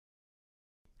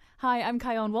Hi, I'm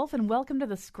Kyone Wolf, and welcome to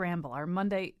the Scramble, our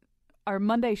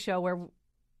Monday show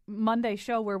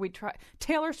where we try.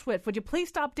 Taylor Swift, would you please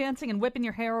stop dancing and whipping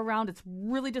your hair around? It's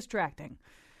really distracting.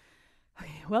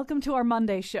 Okay, welcome to our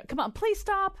Monday show. Come on, please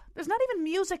stop. There's not even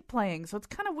music playing, so it's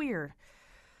kind of weird.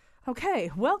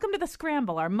 Okay, welcome to the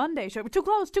Scramble, our Monday show. Too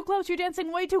close. You're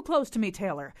dancing way too close to me,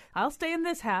 Taylor. I'll stay in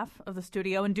this half of the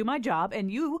studio and do my job, and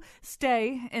you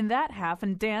stay in that half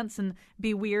and dance and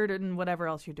be weird and whatever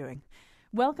else you're doing.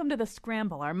 Welcome to the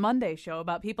Scramble, our Monday show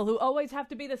about people who always have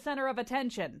to be the center of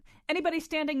attention. Anybody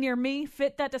standing near me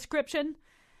fit that description?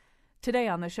 Today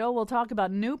on the show, we'll talk about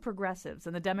new progressives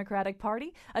in the Democratic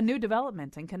Party, a new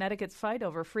development in Connecticut's fight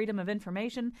over freedom of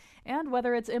information, and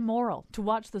whether it's immoral to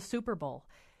watch the Super Bowl.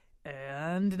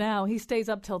 And now he stays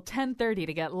up till 10:30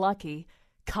 to get lucky.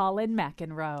 Colin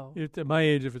McEnroe. At my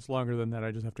age, if it's longer than that,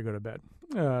 I just have to go to bed.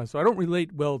 So I don't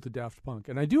relate well to Daft Punk.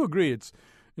 And I do agree it's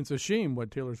a shame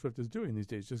what Taylor Swift is doing these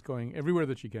days, just going everywhere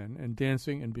that she can and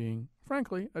dancing and being,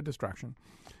 frankly, a distraction.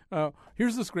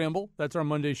 Here's the Scramble. That's our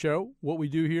Monday show. What we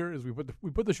do here is we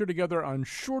put the show together on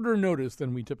shorter notice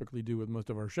than we typically do with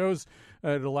most of our shows.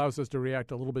 It allows us to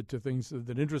react a little bit to things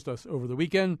that interest us over the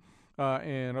weekend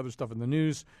and other stuff in the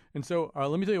news. And so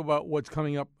let me tell you about what's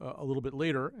coming up a little bit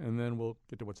later, and then we'll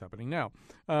get to what's happening now.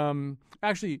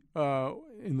 Actually,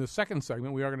 in the second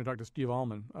segment, we are going to talk to Steve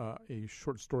Allman, a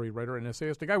short story writer and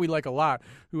essayist, a guy we like a lot,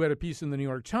 who had a piece in the New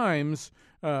York Times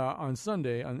on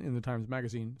Sunday in the Times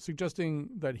Magazine suggesting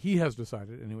that he has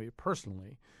decided, anyway,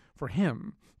 personally, for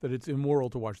him, that it's immoral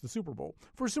to watch the Super Bowl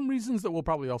for some reasons that we'll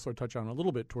probably also touch on a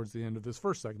little bit towards the end of this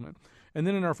first segment. And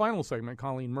then in our final segment,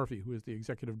 Colleen Murphy, who is the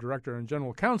executive director and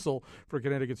general counsel for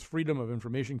Connecticut's Freedom of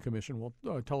Information Commission, will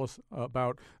tell us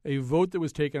about a vote that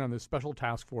was taken on this special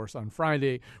task force on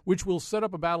Friday, which will set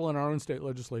up a battle in our own state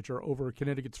legislature over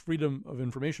Connecticut's Freedom of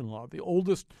Information law, the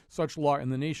oldest such law in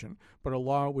the nation, but a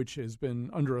law which has been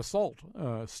under assault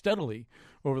steadily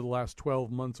over the last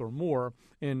 12 months or more,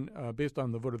 and based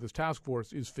on the vote of this task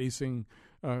force,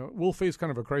 will face kind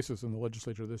of a crisis in the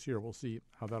legislature this year. We'll see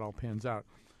how that all pans out.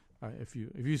 If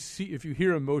you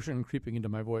hear emotion creeping into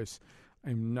my voice,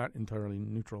 I'm not entirely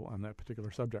neutral on that particular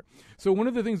subject. So one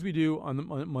of the things we do on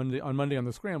Monday on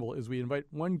the Scramble is we invite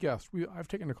one guest. I've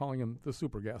taken to calling him the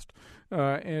super guest,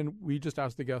 and we just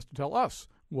ask the guest to tell us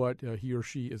what he or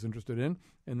she is interested in,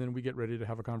 and then we get ready to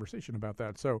have a conversation about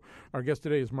that. So our guest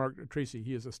today is Mark Tracy.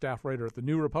 He is a staff writer at The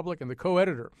New Republic and the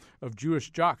co-editor of Jewish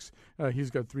Jocks.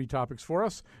 He's got 3 topics for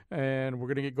us, and we're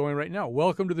going to get going right now.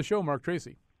 Welcome to the show, Mark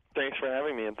Tracy. Thanks for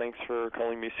having me, and thanks for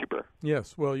calling me super.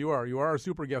 Yes, well, you are our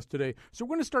super guest today. So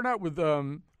we're going to start out with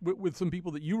some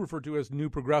people that you refer to as new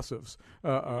progressives,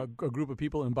 a group of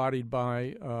people embodied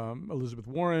by Elizabeth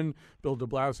Warren, Bill de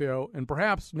Blasio, and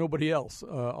perhaps nobody else,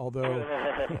 although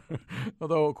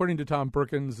according to Tom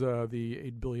Perkins, the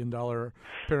 $8 billion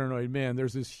paranoid man,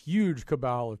 there's this huge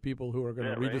cabal of people who are going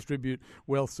to redistribute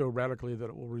wealth so radically that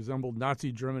it will resemble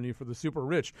Nazi Germany for the super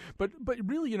rich. But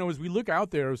really, as we look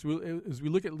out there, as we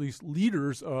look at least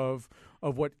leaders of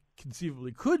what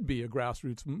conceivably could be a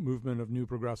grassroots movement of new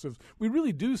progressives, we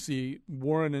really do see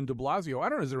Warren and de Blasio. I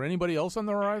don't know, is there anybody else on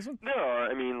the horizon? No,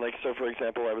 so for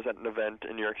example, I was at an event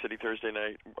in New York City Thursday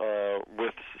night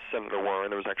with Senator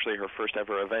Warren. It was actually her first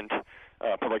ever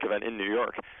public event in New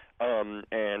York.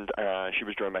 And she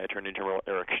was joined by Attorney General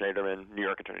Eric Schneiderman, New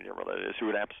York Attorney General, that is, who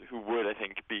would I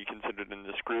think be considered in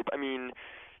this group.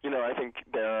 I think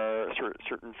there are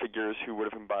certain figures who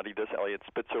would have embodied this. Elliot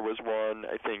Spitzer was one.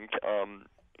 I think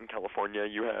in California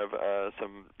you have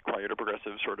some quieter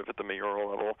progressives sort of at the mayoral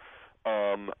level.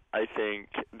 I think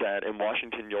that in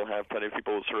Washington you'll have plenty of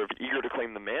people sort of eager to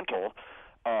claim the mantle.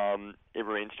 It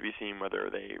remains to be seen whether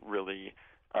they really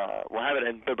will have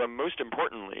it. But most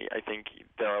importantly, I think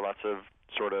there are lots of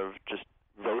sort of just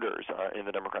voters in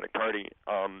the Democratic Party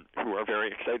who are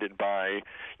very excited by.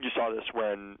 You saw this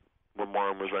when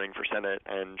Warren was running for Senate,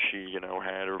 and she,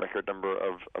 had a record number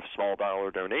of small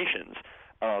dollar donations.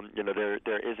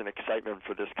 There is an excitement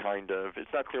for this kind of.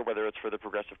 It's not clear whether it's for the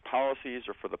progressive policies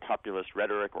or for the populist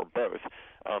rhetoric or both,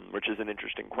 which is an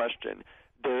interesting question.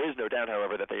 There is no doubt,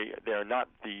 however, that they are not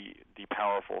the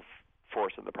powerful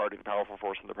force in the party. The powerful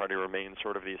force in the party remains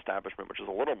sort of the establishment, which is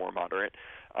a little more moderate.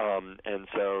 And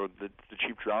so the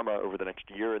chief drama over the next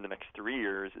year and the next 3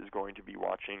 years is going to be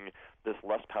watching this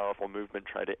less powerful movement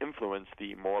try to influence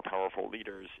the more powerful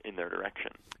leaders in their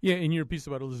direction. Yeah, in your piece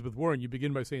about Elizabeth Warren, you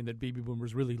begin by saying that baby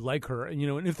boomers really like her. And,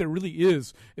 and if there really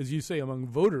is, as you say, among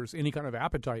voters, any kind of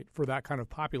appetite for that kind of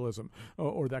populism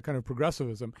or that kind of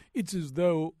progressivism, it's as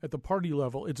though at the party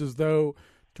level, it's as though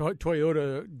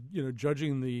Toyota,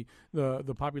 judging the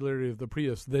popularity of the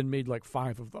Prius, then made like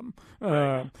 5 of them.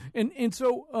 And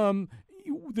so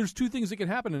there's two things that can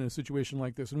happen in a situation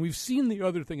like this, and we've seen the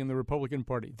other thing in the Republican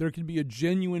Party. There can be a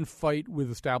genuine fight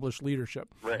with established leadership.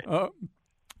 Right.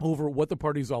 Over what the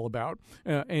party's all about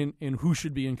and who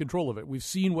should be in control of it. We've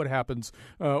seen what happens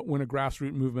when a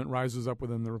grassroots movement rises up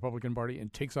within the Republican Party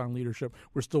and takes on leadership.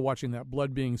 We're still watching that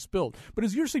blood being spilled. But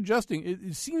as you're suggesting,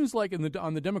 it seems like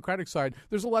on the Democratic side,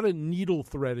 there's a lot of needle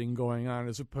threading going on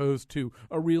as opposed to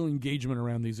a real engagement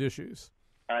around these issues.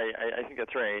 I think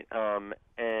that's right.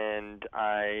 And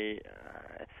I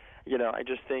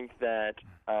just think that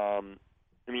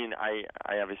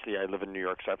I obviously I live in New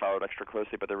York, so I followed extra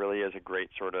closely, but there really is a great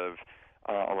sort of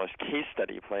almost case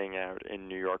study playing out in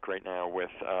New York right now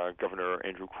with Governor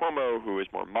Andrew Cuomo, who is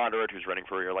more moderate, who's running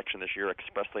for re-election this year,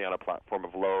 expressly on a platform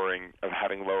of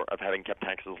having kept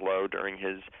taxes low during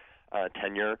his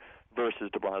tenure, versus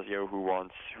De Blasio, who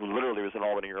literally was in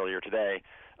Albany earlier today.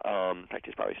 In fact,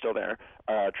 he's probably still there,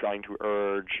 trying to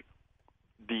urge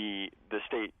the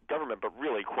state government, but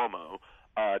really Cuomo,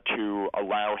 to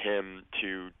allow him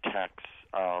to tax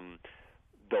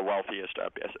the wealthiest,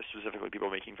 specifically people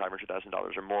making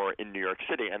 $500,000 or more in New York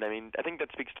City. And I think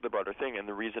that speaks to the broader thing. And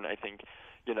the reason I think,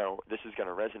 this is going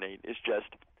to resonate is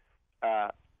just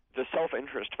the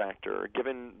self-interest factor,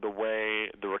 given the way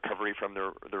the recovery from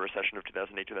the recession of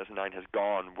 2008-2009 has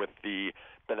gone, with the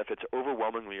benefits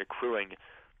overwhelmingly accruing,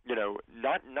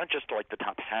 not just to like the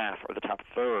top half or the top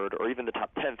third or even the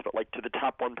top 10th, but like to the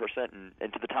top 1%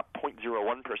 and to the top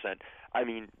 0.01%. I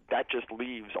mean, that just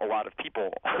leaves a lot of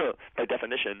people, by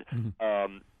definition,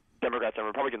 Democrats and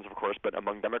Republicans, of course, but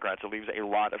among Democrats, it leaves a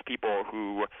lot of people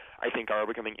who I think are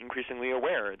becoming increasingly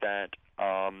aware that,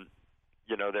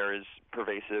 there is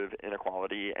pervasive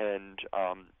inequality and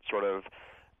are going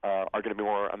to be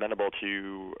more amenable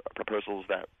to proposals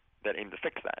that aim to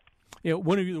fix that. Yeah,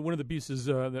 one of the pieces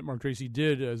that Mark Tracy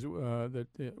did that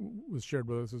was shared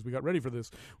with us as we got ready for this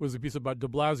was a piece about De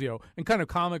Blasio, and kind of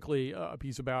comically a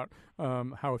piece about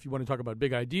how if you want to talk about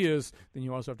big ideas, then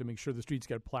you also have to make sure the streets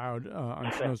get plowed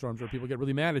on snowstorms or people get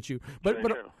really mad at you. But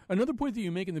another point that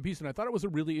you make in the piece, and I thought it was a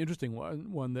really interesting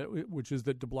one which is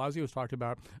that De Blasio has talked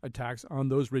about a tax on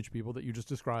those rich people that you just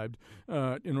described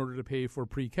in order to pay for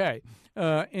pre-K,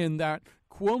 and that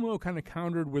Cuomo kind of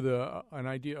countered with an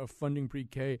idea of funding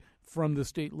pre-K from the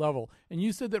state level. And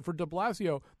you said that for De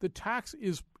Blasio, the tax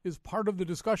is part of the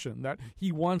discussion, that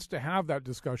he wants to have that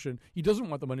discussion. He doesn't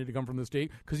want the money to come from the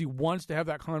state because he wants to have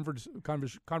that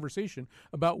conversation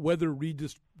about whether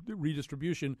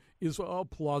redistribution is a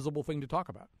plausible thing to talk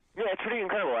about. Yeah, it's pretty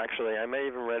incredible, actually. I may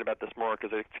even write about this more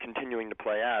because it's continuing to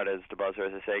play out as De Blasio,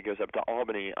 as I say, goes up to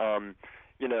Albany.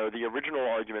 The original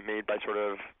argument made by sort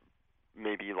of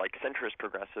maybe like centrist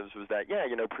progressives was that,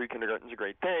 pre-kindergarten's a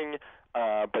great thing,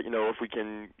 but, if we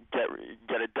can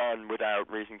get it done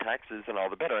without raising taxes, then all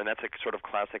the better. And that's a sort of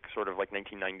classic sort of like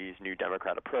 1990s New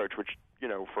Democrat approach, which,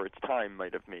 for its time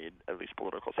might have made at least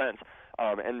political sense,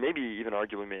 and maybe even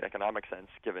arguably made economic sense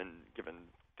given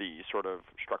the sort of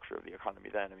structure of the economy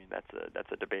then. I mean,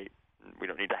 that's a debate we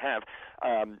don't need to have.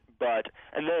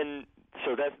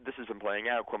 This has been playing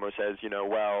out. Cuomo says,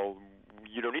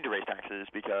 you don't need to raise taxes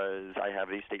because I have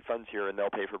these state funds here and they'll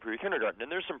pay for pre-kindergarten.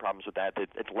 And there's some problems with that.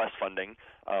 It's less funding,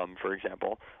 for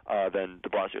example, than De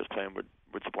Blasio's plan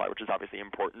would supply, which is obviously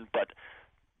important. But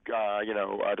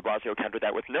De Blasio countered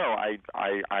that with, no,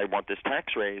 I want this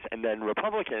tax raise. And then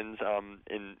Republicans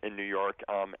in New York,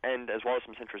 and as well as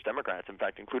some centrist Democrats, in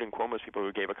fact, including Cuomo's people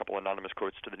who gave a couple anonymous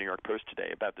quotes to the New York Post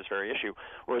today about this very issue,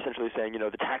 were essentially saying,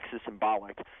 the tax is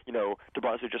symbolic. De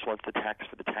Blasio just wants the tax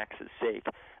for the tax's sake.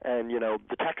 And,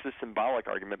 the tax is symbolic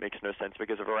argument makes no sense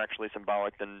because if it were actually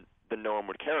symbolic, then no one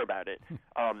would care about it.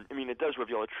 It does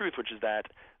reveal a truth, which is that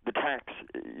the tax,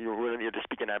 we don't need to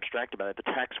speak in abstract about it, the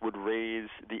tax would raise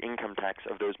the income tax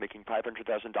of those making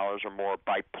 $500,000 or more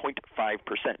by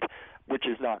 0.5%, which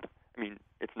is not,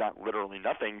 it's not literally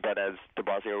nothing, but as De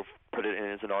Blasio put it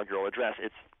in his inaugural address,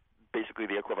 it's basically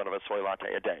the equivalent of a soy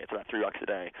latte a day. It's about $3 a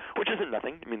day, which isn't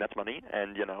nothing. That's money,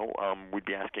 and, we'd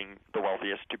be asking the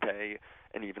wealthiest to pay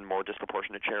an even more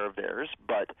disproportionate share of theirs,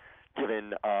 but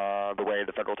given the way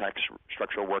the federal tax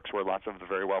structure works, where lots of the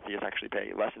very wealthiest actually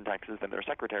pay less in taxes than their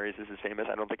secretaries, is as famous.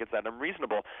 I don't think it's that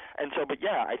unreasonable. And so,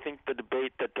 I think the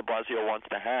debate that De Blasio wants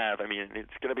to have,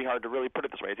 it's going to be hard to really put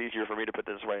it this way. It's easier for me to put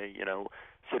it this way,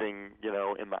 sitting,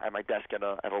 at my desk at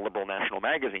a liberal national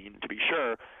magazine, to be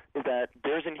sure, is that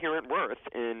there's inherent worth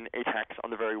in a tax on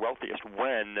the very wealthiest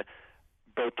when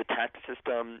both the tax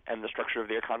system and the structure of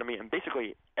the economy, and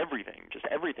basically everything, just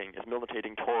everything, is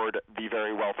militating toward the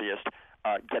very wealthiest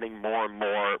getting more and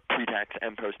more pre-tax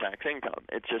and post-tax income.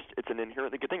 It's an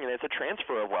inherently good thing, and it's a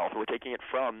transfer of wealth. We would be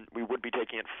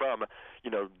taking it from,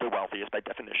 the wealthiest by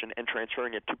definition, and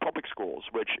transferring it to public schools,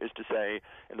 which is to say,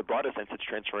 in the broadest sense, it's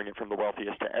transferring it from the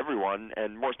wealthiest to everyone,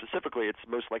 and more specifically, it's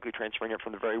most likely transferring it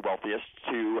from the very wealthiest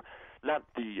to not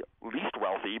the least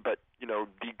wealthy, but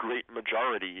the great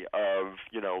majority of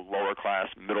lower class,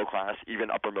 middle class,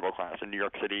 even upper middle class. In New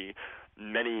York City,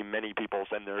 many people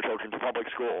send their children to public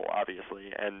school,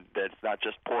 obviously, and that's not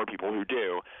just poor people who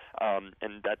do.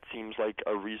 And that seems like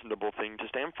a reasonable thing to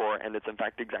stand for, and it's in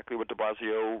fact exactly what de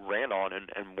Blasio ran on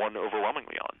and won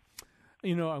overwhelmingly on.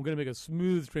 I'm going to make a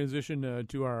smooth transition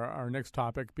to our next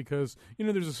topic because,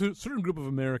 there's a certain group of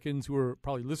Americans who are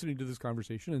probably listening to this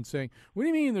conversation and saying, what do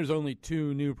you mean there's only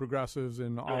two new progressives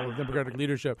in all of Democratic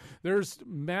leadership? There's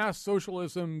mass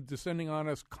socialism descending on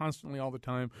us constantly all the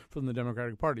time from the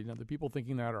Democratic Party. Now, the people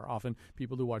thinking that are often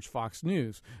people who watch Fox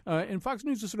News. And Fox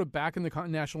News is sort of back in the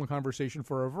national conversation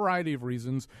for a variety of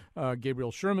reasons.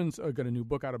 Gabriel Sherman's got a new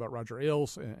book out about Roger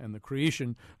Ailes and the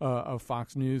creation of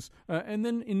Fox News. And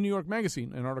then in New York Magazine,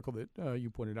 an article that you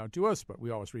pointed out to us, but we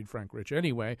always read Frank Rich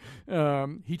anyway.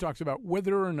 He talks about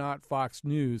whether or not Fox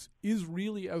News is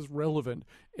really as relevant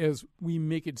as we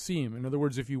make it seem. In other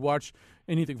words, if you watch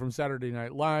anything from Saturday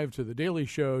Night Live to The Daily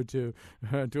Show to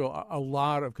a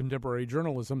lot of contemporary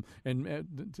journalism, and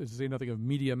to say nothing of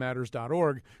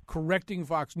MediaMatters.org, correcting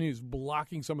Fox News,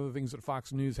 blocking some of the things that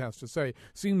Fox News has to say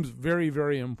seems very,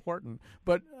 very important.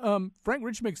 But Frank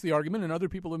Rich makes the argument, and other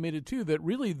people have made it too, that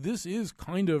really this is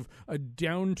kind of a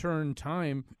downturn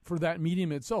time for that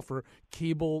medium itself, for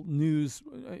cable news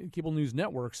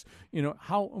networks.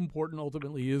 How important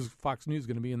ultimately is Fox News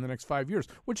going to be in the next 5 years?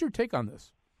 What's your take on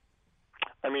this?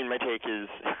 I mean, my take is,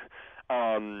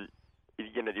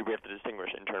 we have to distinguish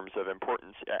in terms of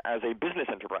importance. As a business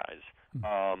enterprise,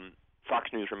 Fox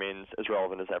News remains as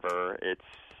relevant as ever. It's,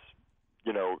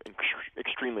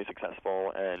 extremely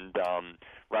successful, and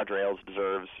Roger Ailes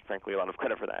deserves, frankly, a lot of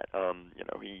credit for that.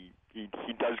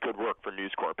 He does good work for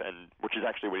News Corp, and which is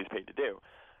actually what he's paid to do.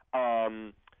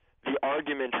 The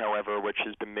argument, however, which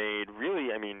has been made,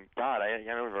 really, I mean, God, I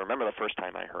don't even remember the first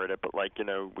time I heard it, but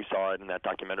we saw it in that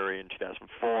documentary in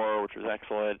 2004, which was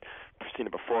excellent. We've seen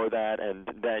it before that, and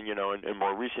then, in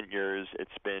more recent years,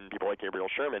 it's been people like Gabriel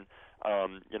Sherman,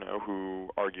 who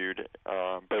argued,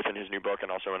 both in his new book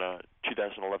and also in a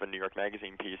 2011 New York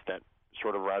Magazine piece, that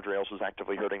sort of Roger Ailes was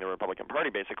actively hurting the Republican Party,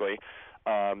 basically,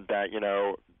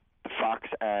 that, Fox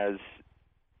as...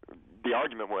 The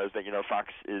argument was that,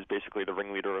 Fox is basically the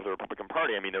ringleader of the Republican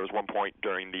Party. I mean, there was one point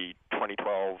during the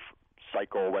 2012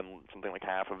 cycle when something like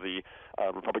half of the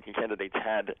Republican candidates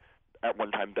had at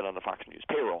one time been on the Fox News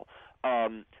payroll.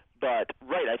 But,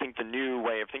 right, I think the new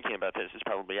way of thinking about this is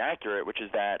probably accurate, which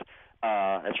is that,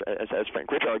 as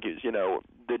Frank Rich argues,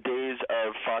 the days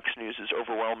of Fox News'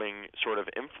 overwhelming sort of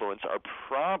influence are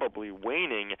probably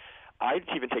waning. I'd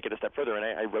even take it a step further, and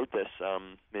I wrote this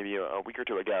maybe a week or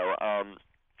two ago.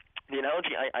 The analogy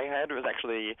I had was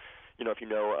actually, if you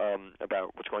know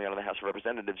about what's going on in the House of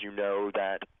Representatives, you know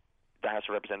that the House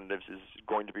of Representatives is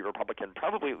going to be Republican,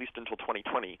 probably at least until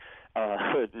 2020.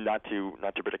 Not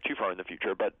to predict too far in the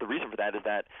future, but the reason for that is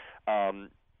that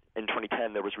in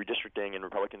 2010 there was redistricting, and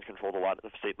Republicans controlled a lot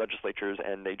of state legislatures,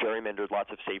 and they gerrymandered lots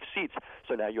of safe seats.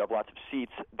 So now you have lots of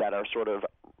seats that are sort of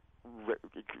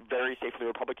very safely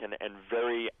Republican and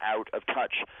very out of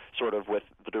touch sort of with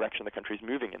the direction the country's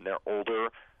moving in. They're older,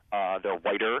 they're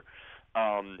whiter,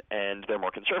 and they're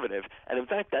more conservative. And in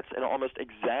fact, that's an almost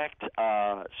exact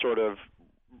sort of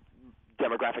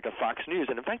demographic of Fox News.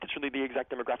 And in fact, it's really the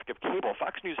exact demographic of cable.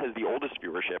 Fox News has the oldest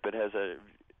viewership. It has a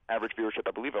average viewership,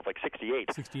 I believe, of like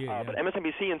 68. 68, yeah. But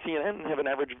MSNBC and CNN have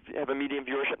a median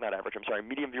viewership,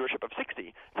 median viewership of 60.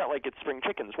 It's not like it's spring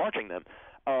chickens watching them.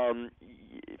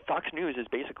 Fox News is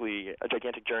basically a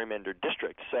gigantic gerrymandered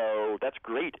district, so that's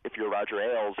great if you're Roger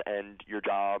Ailes and your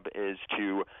job is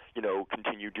to,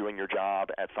 continue doing your job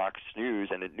at Fox News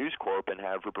and at News Corp and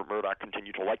have Rupert Murdoch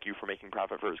continue to like you for making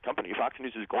profit for his company. Fox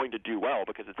News is going to do well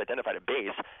because it's identified a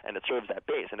base and it serves that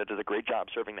base, and it does a great job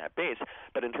serving that base.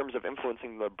 But in terms of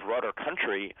influencing the broader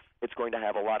country, it's going to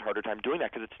have a lot harder time doing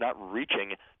that because it's not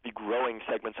reaching the growing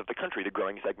segments of the country, the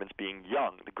growing segments being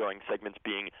young, the growing segments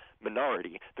being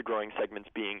minority, the growing segments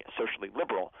being socially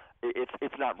liberal.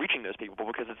 It's not reaching those people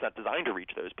because it's not designed to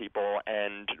reach those people.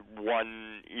 And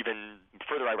one even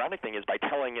further ironic thing is by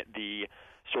telling the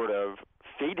sort of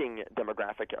fading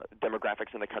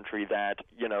demographics in the country that,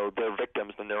 they're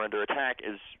victims and they're under attack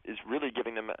is really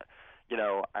giving them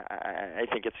I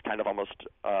think it's kind of almost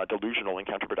delusional and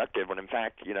counterproductive when, in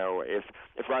fact,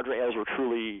 if Roger Ailes were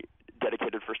truly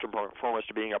dedicated first and foremost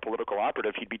to being a political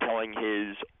operative, he'd be telling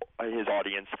his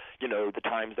audience, the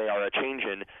times they are a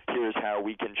changin', here's how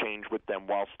we can change with them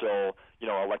while still,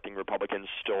 electing Republicans,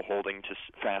 still holding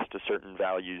fast to certain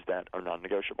values that are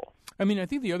non-negotiable. I mean, I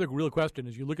think the other real question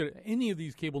is you look at any of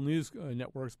these cable news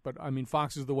networks, but I mean,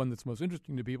 Fox is the one that's most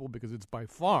interesting to people because it's by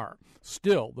far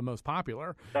still the most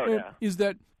popular. Oh, yeah. Is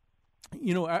that,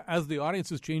 as the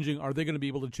audience is changing, are they going to be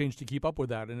able to change to keep up with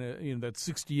that? And that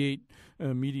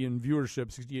 68-year-old median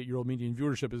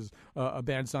viewership is a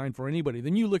bad sign for anybody.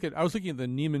 Then you look at, I was looking at the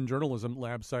Neiman Journalism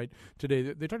Lab site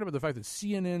today. They talked about the fact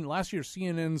that last year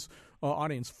CNN's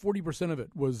audience, 40% of it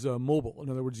was mobile. In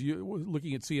other words,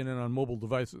 looking at CNN on mobile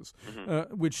devices,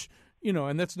 which,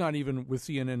 and that's not even with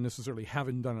CNN necessarily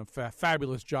having done a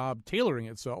fabulous job tailoring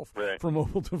itself for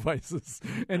mobile devices.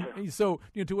 And so,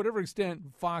 to whatever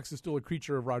extent, Fox is still a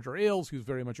creature of Roger Ailes, who's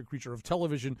very much a creature of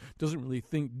television, doesn't really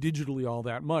think digitally all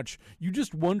that much. You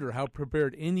just wonder how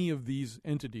prepared any of these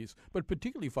entities, but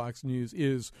particularly Fox News,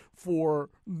 is for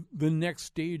the next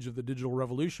stage of the digital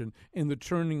revolution and the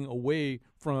turning away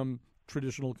from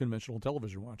traditional conventional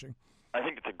television watching. I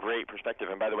think it's a great perspective,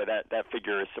 and by the way, that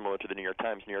figure is similar to the New York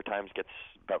Times. New York Times gets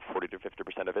about 40 to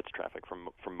 50% of its traffic from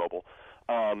mobile,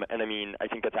 and I mean, I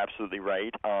think that's absolutely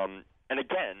right. And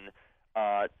again,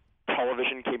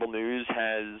 television, cable news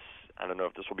has, I don't know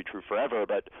if this will be true forever,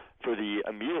 but for the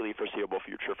immediately foreseeable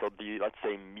future, for the, let's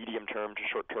say, medium-term to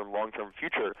short-term, long-term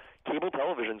future, cable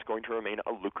television is going to remain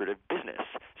a lucrative business.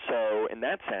 So in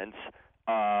that sense,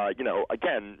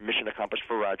 again, mission accomplished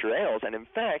for Roger Ailes, and in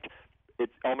fact, it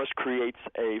almost creates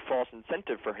a false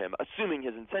incentive for him, assuming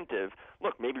his incentive,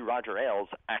 look, maybe Roger Ailes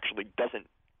actually doesn't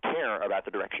care about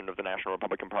the direction of the National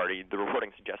Republican Party. The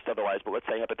reporting suggests otherwise, but let's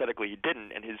say hypothetically he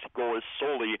didn't, and his goal is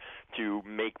solely to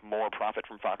make more profit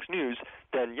from Fox News,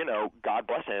 then, God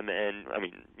bless him, and, I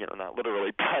mean, not literally,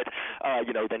 but,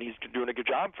 then he's doing a good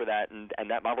job for that, and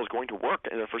that model is going to work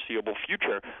in the foreseeable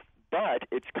future. But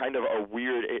it's kind of a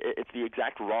weird, it's the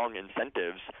exact wrong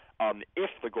incentives if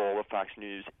the goal of Fox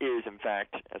News is, in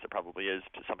fact, as it probably is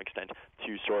to some extent,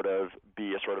 to sort of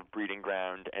be a sort of breeding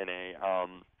ground and a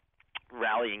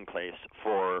rallying place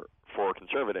for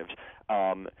conservatives.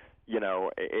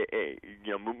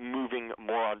 Moving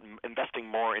more on, investing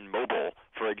more in mobile,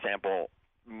 for example,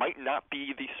 might not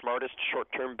be the smartest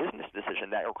short-term business decision.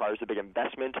 That requires a big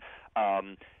investment.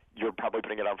 You're probably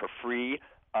putting it on for free.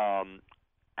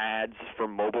 Ads for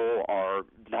mobile are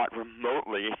not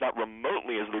remotely as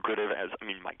lucrative as,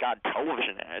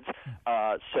 television ads.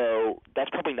 So that's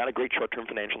probably not a great short-term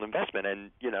financial investment.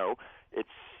 And, it's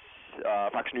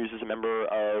Fox News is a member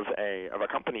of a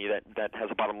company that has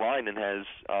a bottom line and has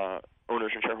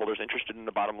owners and shareholders interested in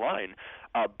the bottom line.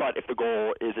 But if the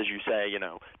goal is, as you say,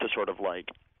 to sort of like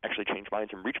actually change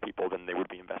minds and reach people, then they would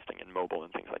be investing in mobile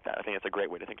and things like that. I think that's a great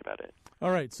way to think about it.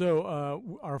 All right, so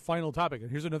our final topic,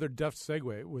 and here's another deft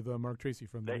segue with Mark Tracy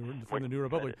from the New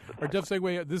Republic. Our deft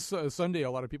segue this Sunday, a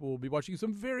lot of people will be watching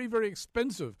some very, very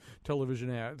expensive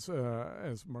television ads,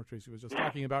 as Mark Tracy was just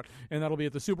talking about, and that'll be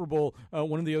at the Super Bowl.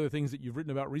 One of the other things that you've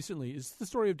written about recently is the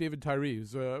story of David Tyree,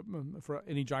 who's, for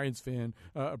any Giants fan,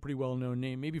 a pretty well-known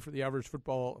name. Maybe for the average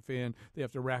football fan, they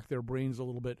have to rack their brains a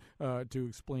little bit to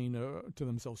explain to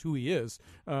themselves who he is.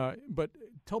 But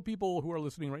tell people who are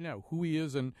listening right now who he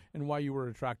is and why you were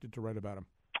attracted to write about him.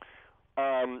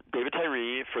 David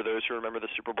Tyree, for those who remember the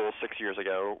Super Bowl 6 years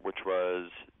ago, which was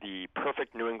the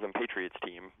perfect New England Patriots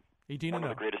team, 18-0. One of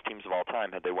the greatest teams of all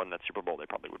time. Had they won that Super Bowl, they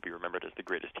probably would be remembered as the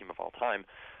greatest team of all time,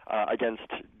 against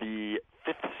the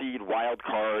fifth seed wild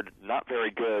card, not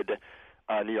very good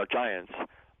New York Giants,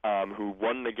 who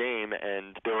won the game.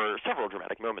 And there were several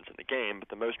dramatic moments in the game, but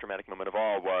the most dramatic moment of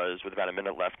all was with about a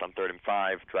minute left on 3rd and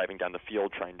 5, driving down the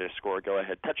field trying to score a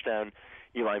go-ahead touchdown.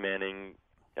 Eli Manning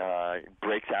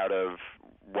breaks out of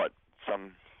what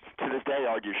some to this day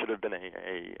argue should have been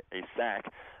a sack,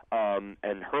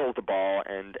 and hurls the ball,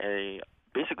 and a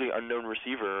basically unknown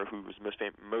receiver who was most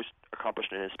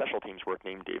accomplished in his special teams work,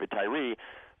 named David Tyree,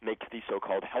 makes the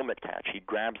so-called helmet catch. He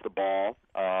grabs the ball.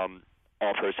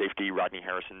 All-pro safety Rodney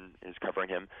Harrison is covering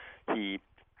him. He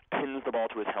pins the ball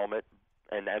to his helmet,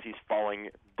 and as he's falling,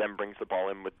 then brings the ball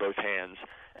in with both hands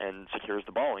and secures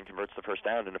the ball and converts the first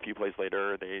down. And a few plays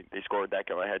later, they scored that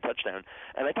go-ahead touchdown.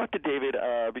 And I talked to David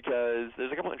because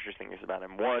there's a couple interesting things about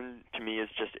him. One, to me, is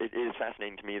just it is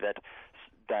fascinating to me that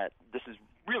this is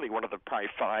really one of the probably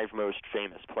 5 most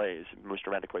famous plays, most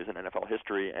dramatic plays in NFL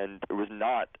history, and it was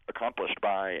not accomplished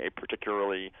by a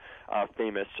particularly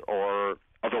famous or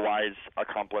otherwise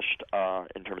accomplished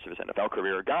in terms of his NFL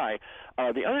career guy.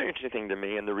 The other interesting thing to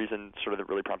me, and the reason sort of that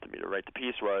really prompted me to write the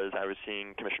piece, was I was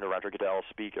seeing Commissioner Roger Goodell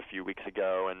speak a few weeks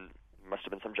ago, and must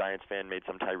have been some Giants fan made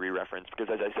some Tyree reference, because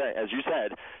as you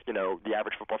said, the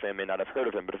average football fan may not have heard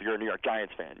of him, but if you're a New York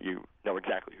Giants fan, you know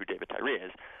exactly who David Tyree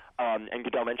is. And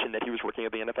Goodell mentioned that he was working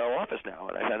at the NFL office now,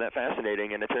 and I found that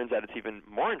fascinating, and it turns out it's even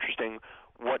more interesting.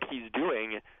 What he's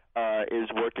doing is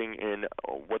working in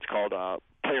what's called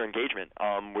player engagement,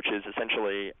 which is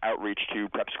essentially outreach to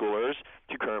prep schoolers,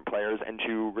 to current players, and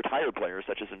to retired players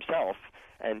such as himself.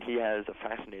 And he has a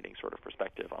fascinating sort of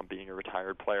perspective on being a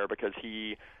retired player, because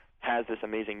he has this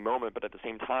amazing moment, but at the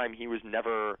same time, he was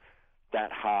never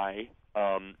that high,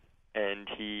 and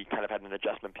he kind of had an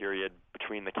adjustment period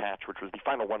between the catch, which was the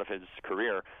final one of his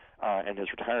career, and his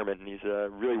retirement. And he's a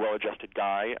really well-adjusted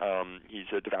guy. He's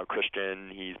a devout Christian.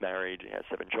 He's married. He has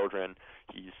 7 children.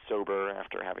 He's sober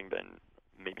after having been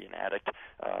maybe an addict,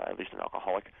 at least an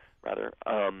alcoholic, rather.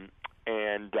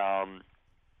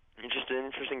 He's just an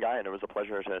interesting guy, and it was a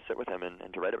pleasure to sit with him and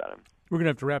to write about him. We're going to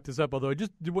have to wrap this up, although I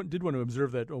just did want to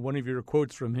observe that one of your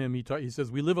quotes from him, he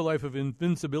says, "We live a life of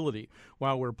invincibility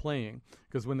while we're playing,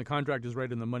 because when the contract is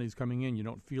right and the money's coming in, you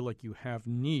don't feel like you have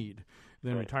need.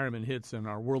 Then retirement hits and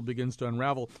our world begins to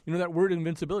unravel." That word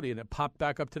invincibility, and it popped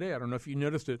back up today. I don't know if you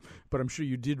noticed it, but I'm sure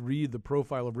you did read the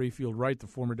profile of Rayfield Wright, the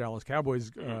former Dallas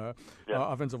Cowboys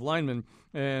offensive lineman,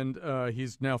 and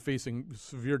he's now facing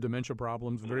severe dementia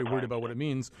problems, very worried about what it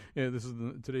means. This is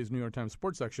today's New York Times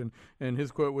sports section, and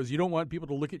his quote was, "You don't want people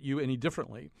to look at you any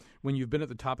differently. When you've been at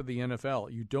the top of the NFL,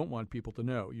 you don't want people to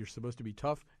know. You're supposed to be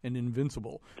tough and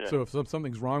invincible. Yeah. So if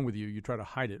something's wrong with you, you try to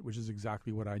hide it," which is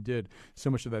exactly what I did.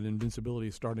 So much of that invincibility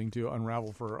is starting to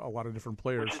unravel for a lot of different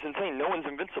players. Which is insane. No one's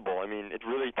invincible. I mean, it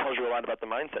really tells you a lot about the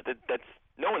mindset.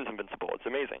 No one's invincible. It's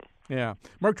amazing. Yeah.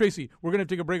 Mark Tracy, we're going to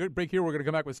take a break here. We're going to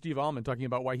come back with Steve Allman talking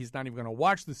about why he's not even going to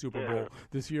watch the Super Bowl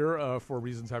this year for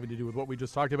reasons having to do with what we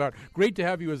just talked about. Great to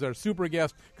have you as our super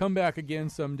guest. Come back again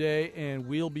someday, and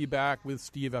we'll be back with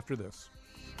Steve after this.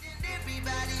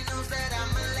 Everybody knows that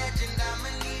I'm a legend. I'm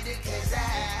a leader 'cause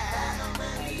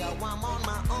I'm on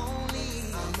my own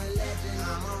league. I'm a legend.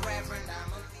 I'm a reverend.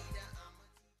 I'm a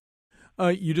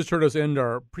leader. You just heard us end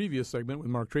our previous segment with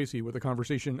Mark Tracy with a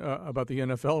conversation about the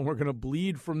NFL, and we're going to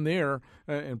bleed from there,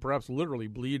 and perhaps literally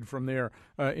bleed from there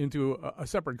into a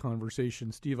separate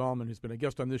conversation. Steve Allman, who's been a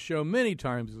guest on this show many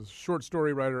times, is a short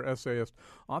story writer, essayist,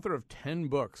 author of 10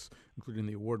 books, including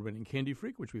the award-winning Candy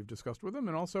Freak, which we've discussed with him,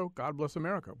 and also God Bless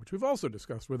America, which we've also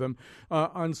discussed with him.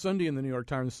 On Sunday in the New York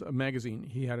Times Magazine,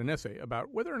 he had an essay about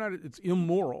whether or not it's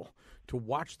immoral to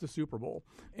watch the Super Bowl.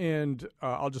 And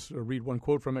I'll just read one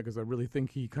quote from it, because I really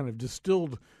think he kind of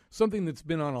distilled something that's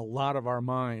been on a lot of our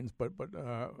minds, but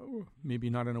maybe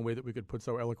not in a way that we could put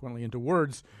so eloquently into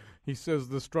words. He says,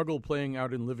 "The struggle playing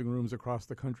out in living rooms across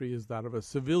the country is that of a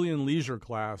civilian leisure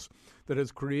class that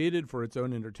has created for its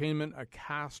own entertainment a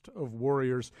caste of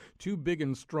warriors too big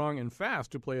and strong and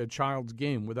fast to play a child's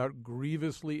game without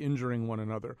grievously injuring one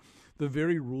another. The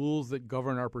very rules that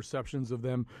govern our perceptions of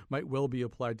them might well be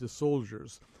applied to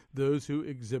soldiers. Those who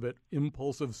exhibit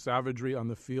impulsive savagery on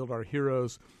the field are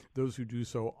heroes. Those who do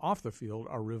so off the field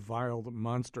are reviled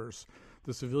monsters.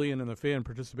 The civilian and the fan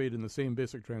participate in the same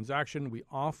basic transaction. We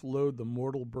offload the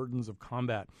mortal burdens of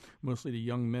combat, mostly to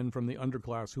young men from the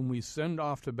underclass, whom we send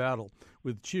off to battle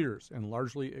with cheers and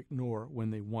largely ignore when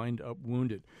they wind up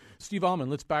wounded." Steve Allman,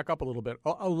 let's back up a little bit.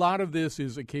 A lot of this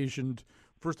is occasioned,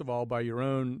 first of all, by your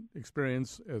own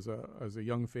experience as a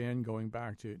young fan going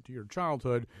back to your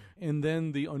childhood, and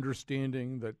then the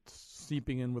understanding that's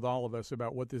seeping in with all of us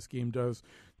about what this game does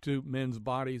to men's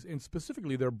bodies and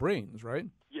specifically their brains, right?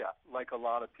 Yeah, like a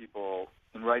lot of people,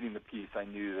 in writing the piece, I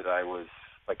knew that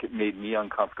it made me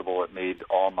uncomfortable. It made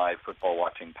all my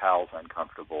football-watching pals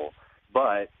uncomfortable.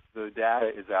 But the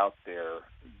data is out there.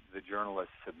 The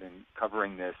journalists have been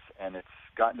covering this, and it's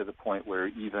gotten to the point where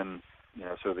even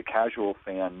so the casual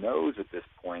fan knows at this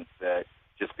point that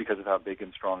just because of how big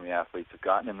and strong the athletes have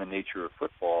gotten in the nature of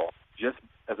football, just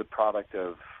as a product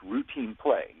of routine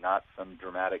play, not some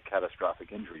dramatic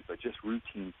catastrophic injury, but just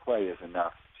routine play is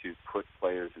enough to put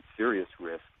players at serious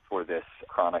risk for this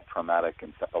chronic traumatic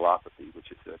encephalopathy,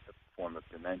 which is a form of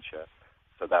dementia.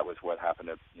 So that was what happened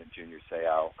to Junior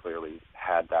Seau. Clearly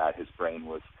had that. His brain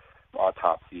was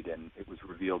autopsied, and it was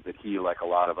revealed that he, like a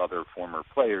lot of other former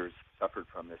players, suffered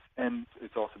from this. And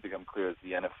it's also become clear that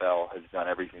the NFL has done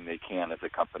everything they can as a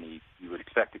company you would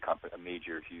expect a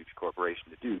major, huge corporation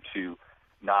to do, to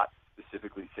not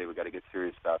specifically say we've got to get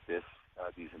serious about this.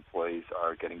 These employees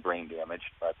are getting brain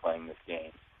damaged by playing this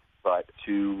game, but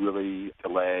to really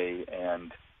delay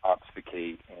and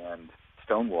obfuscate and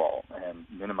stonewall and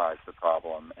minimize the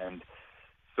problem. And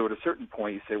so at a certain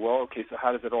point you say, well, okay, so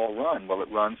how does it all run? Well,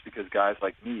 it runs because guys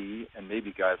like me and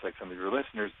maybe guys like some of your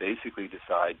listeners basically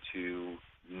decide to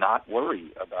not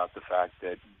worry about the fact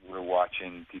that we're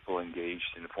watching people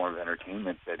engaged in a form of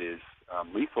entertainment that is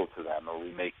lethal to them, or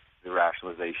we make the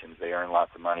rationalizations. They earn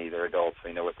lots of money, they're adults,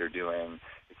 they know what they're doing,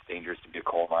 it's dangerous to be a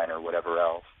coal miner or whatever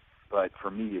else. But for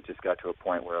me, it just got to a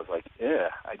point where I was like,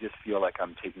 I just feel like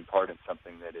I'm taking part in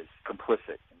something that is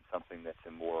complicit, in something that's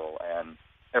immoral. And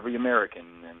every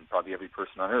American and probably every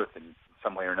person on earth in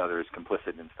some way or another is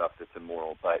complicit in stuff that's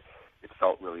immoral. But it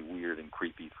felt really weird and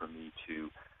creepy for me to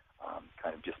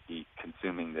kind of just be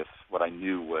consuming this, what I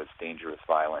knew was dangerous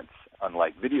violence.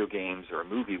 Unlike video games or a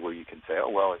movie where you can say, oh,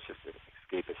 well, it's just an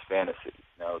escapist fantasy.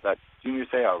 No, that Junior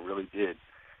Seau really did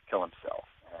kill himself.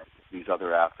 And these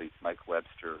other athletes, Mike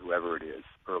Webster, whoever it is,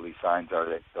 early signs are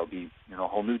that there'll be a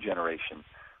whole new generation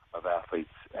of athletes,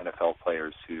 NFL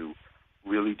players, who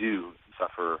really do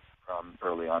suffer from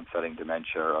early onsetting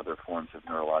dementia or other forms of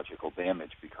neurological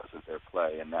damage because of their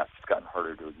play, and that's gotten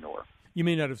harder to ignore. You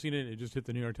may not have seen it. It just hit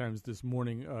the New York Times this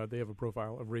morning. They have a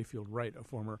profile of Rayfield Wright, a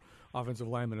former offensive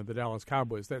lineman of the Dallas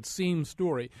Cowboys. That same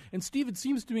story. And, Steve, it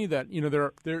seems to me that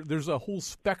there's a whole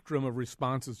spectrum of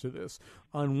responses to this.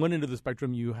 On one end of the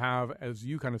spectrum, you have, as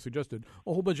you kind of suggested,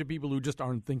 a whole bunch of people who just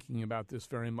aren't thinking about this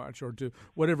very much, or to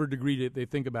whatever degree they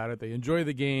think about it. They enjoy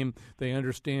the game. They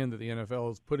understand that the NFL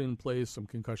has put in place some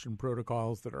concussion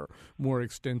protocols that are more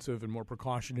extensive and more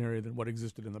precautionary than what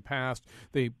existed in the past.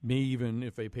 They may even,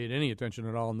 if they paid any attention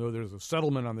at all, know there's a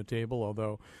settlement on the table,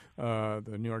 although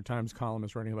the New York Times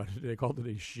columnist writing about it today called it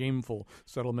a shameful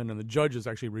settlement, and the judge has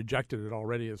actually rejected it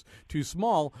already as too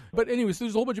small. But anyways,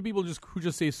 there's a whole bunch of people who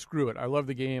just say, screw it, I love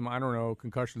the game, I don't know,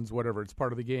 concussions, whatever, it's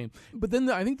part of the game. But then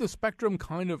I think the spectrum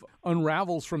kind of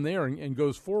unravels from there and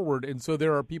goes forward, and so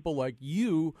there are people like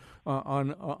you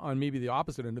on maybe the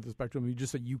opposite end of the spectrum who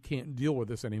just said you can't deal with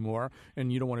this anymore,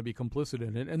 and you don't want to be complicit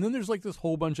in it. And then there's like this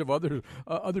whole bunch of other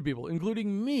people,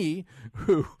 including me,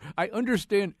 who I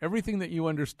understand everything that you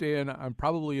understand. I'm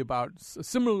probably about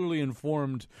similarly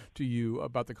informed to you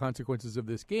about the consequences of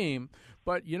this game,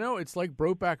 but it's like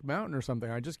Brokeback Mountain or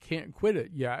something. I just can't quit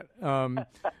it yet.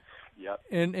 Yep.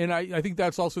 And I think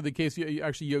that's also the case.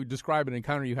 You describe an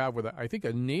encounter you have with, I think,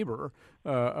 a neighbor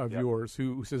of yours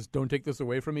who says, don't take this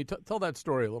away from me. Tell that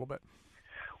story a little bit.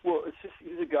 Well, it's just,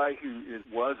 he's a guy who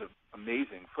was an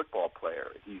amazing football player.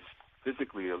 He's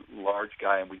physically a large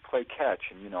guy, and we play catch,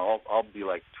 and I'll be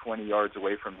like 20 yards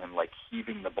away from him, like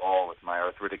heaving the ball with my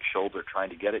arthritic shoulder, trying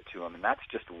to get it to him, and that's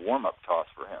just a warm-up toss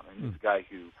for him. And this guy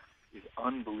who is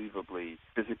unbelievably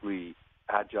physically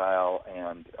agile,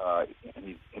 and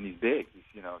he's big.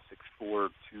 He's 6'4",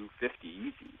 250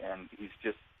 easy, and he's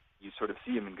just, you sort of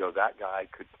see him and go, that guy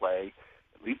could play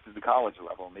at least at the college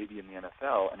level, maybe in the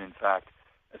NFL. And in fact,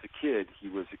 as a kid, he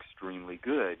was extremely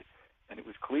good, and it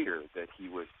was clear that he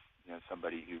was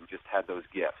somebody who just had those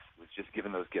gifts, was just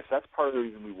given those gifts. That's part of the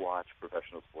reason we watch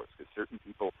professional sports, because certain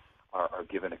people are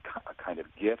given a kind of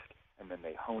gift, and then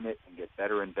they hone it and get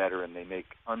better and better, and they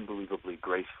make unbelievably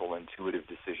graceful, intuitive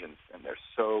decisions. And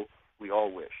we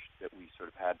all wish that we sort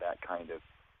of had that kind of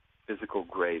physical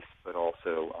grace, but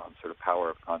also sort of power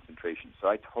of concentration. So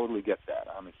I totally get that.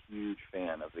 I'm a huge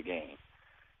fan of the game.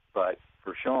 But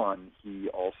for Sean, he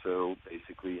also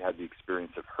basically had the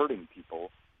experience of hurting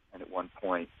people. And at one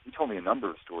point, he told me a number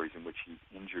of stories in which he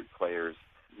injured players.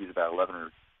 He was about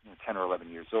 10 or 11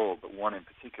 years old, but one in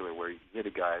particular where he hit a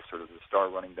guy, sort of the star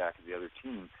running back of the other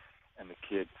team, and the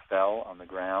kid fell on the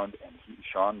ground, and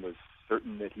Sean was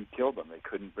certain that he killed him. They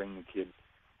couldn't bring the kid,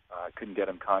 couldn't get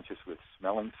him conscious with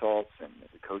smelling salts, and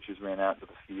the coaches ran out into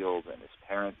the field, and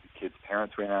the kid's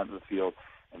parents ran out into the field,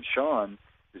 and Sean,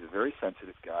 who's a very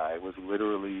sensitive guy, was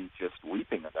literally just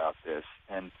weeping about this,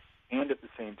 and at the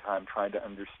same time trying to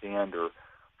understand, or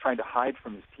trying to hide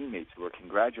from his teammates who were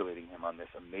congratulating him on this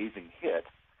amazing hit,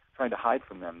 trying to hide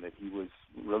from them that he was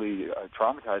really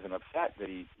traumatized and upset that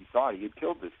he thought he had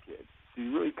killed this kid. So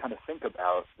you really kind of think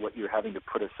about what you're having to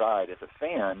put aside. As a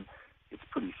fan, it's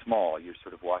pretty small. You're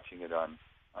sort of watching it on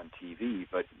TV,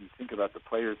 but you think about the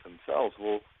players themselves.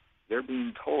 Well, they're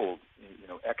being told,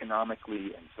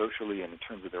 economically and socially and in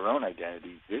terms of their own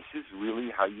identity, this is really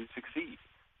how you succeed.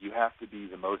 You have to be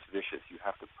the most vicious. You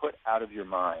have to put out of your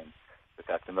mind that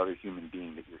that's another human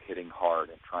being that you're hitting hard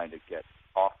and trying to get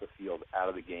off the field, out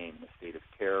of the game in a state of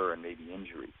terror and maybe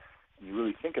injury. And you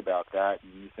really think about that,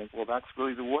 and you think, well, that's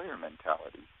really the warrior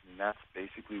mentality. And that's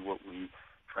basically what we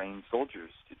train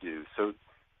soldiers to do. So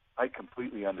I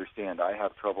completely understand. I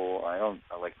have trouble.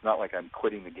 It's not like I'm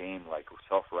quitting the game like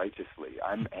self-righteously.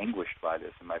 I'm anguished by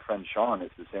this. And my friend Sean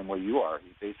is the same way you are.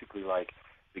 He's basically like,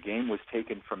 The game was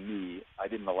taken from me. I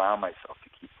didn't allow myself to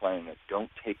keep playing it. Don't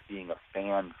take being a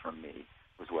fan from me,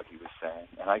 was what he was saying.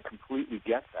 And I completely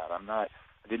get that. I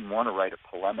didn't want to write a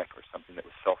polemic or something that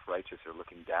was self-righteous or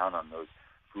looking down on those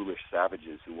foolish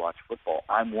savages who watch football.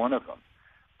 I'm one of them.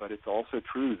 But it's also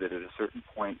true that at a certain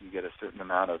point you get a certain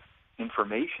amount of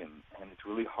information, and it's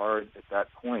really hard at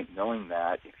that point, knowing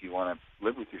that, if you want to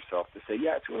live with yourself, to say,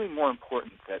 yeah, it's really more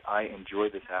important that I enjoy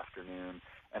this afternoon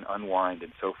and unwind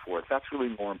and so forth. That's really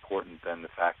more important than the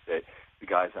fact that the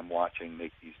guys I'm watching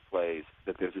make these plays,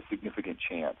 that there's a significant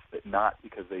chance that not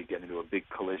because they get into a big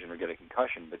collision or get a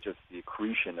concussion, but just the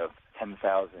accretion of 10,000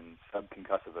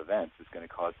 subconcussive events is going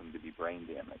to cause them to be brain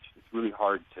damaged. It's really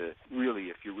hard to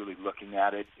if you're really looking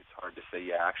at it, it's hard to say,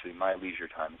 yeah, actually my leisure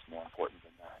time is more important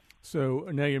than that. So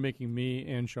now you're making me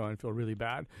and Sean feel really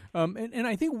bad. And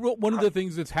I think one of the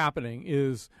things that's happening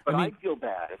is... But I feel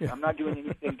bad. I'm not doing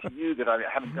anything to you that I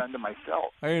haven't done to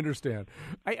myself. I understand.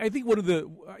 I think one of the,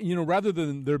 rather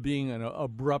than there being an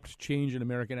abrupt change in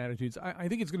American attitudes, I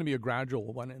think it's going to be a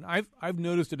gradual one. And I've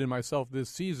noticed it in myself this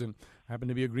season. I happen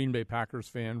to be a Green Bay Packers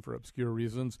fan for obscure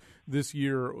reasons. This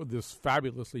year, this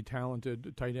fabulously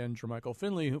talented tight end, Jermichael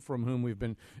Finley, from whom we've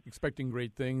been expecting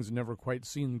great things, never quite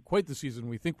seen quite the season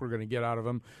we think we're going to get out of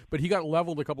him. But he got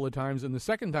leveled a couple of times, and the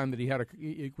second time that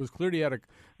it was clear he had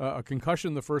a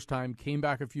concussion the first time, came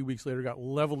back a few weeks later, got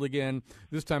leveled again.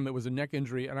 This time it was a neck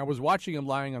injury, and I was watching him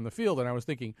lying on the field, and I was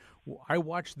thinking, I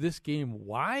watched this game,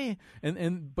 why?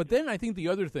 But then I think the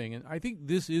other thing, and I think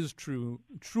this is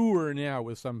truer now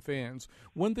with some fans,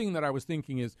 one thing that I was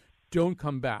thinking is, don't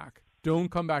come back. Don't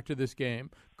come back to this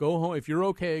game. Go home. If you're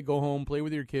okay, go home, play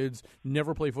with your kids,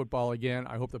 never play football again.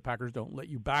 I hope the Packers don't let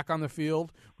you back on the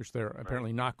field, which they're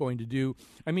apparently not going to do.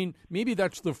 I mean, maybe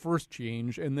that's the first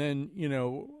change, and then,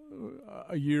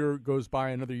 a year goes by,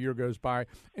 another year goes by,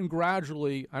 and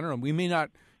gradually, I don't know, we may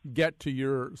not get to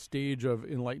your stage of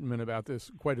enlightenment about this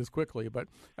quite as quickly, but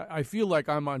I feel like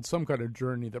I'm on some kind of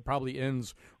journey that probably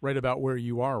ends right about where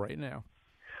you are right now.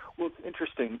 Well, it's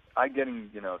interesting. I'm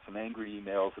getting, some angry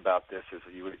emails about this, as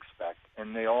you would expect,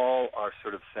 and they all are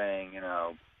sort of saying,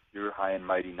 you're high and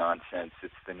mighty nonsense.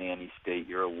 It's the nanny state.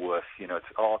 You're a wuss. It's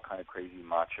all kind of crazy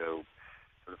macho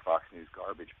sort of Fox News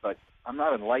garbage. But I'm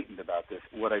not enlightened about this.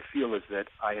 What I feel is that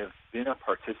I have been a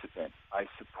participant. I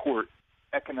support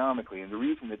economically, and the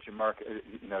reason that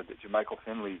Jermichael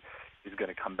Finley is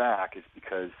going to come back is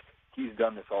because he's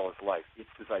done this all his life. It's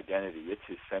his identity. It's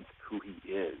his sense of who he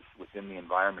is within the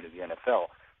environment of the NFL.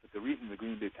 But the reason the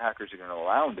Green Bay Packers are going to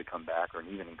allow him to come back, or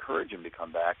even encourage him to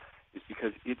come back, is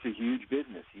because it's a huge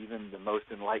business. Even the most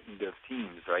enlightened of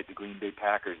teams, right? The Green Bay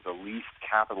Packers, the least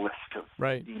capitalist of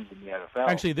teams in the NFL.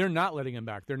 Actually, they're not letting him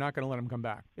back. They're not going to let him come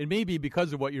back. It may be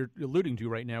because of what you're alluding to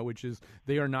right now, which is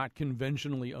they are not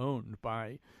conventionally owned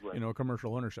by,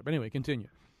 commercial ownership. Anyway, continue.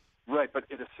 Right, but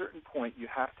at a certain point, you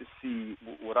have to see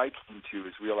what I came to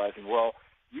is realizing, well,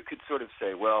 you could sort of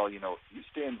say, well, you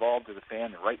stay involved as a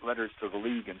fan and write letters to the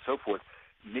league and so forth.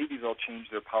 Maybe they'll change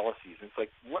their policies. And it's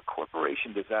like, what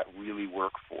corporation does that really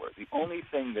work for? The only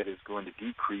thing that is going to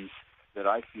decrease that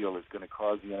I feel is going to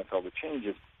cause the NFL to change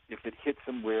is if it hits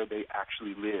them where they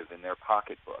actually live in their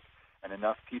pocketbook. And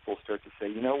enough people start to say,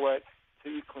 you know what?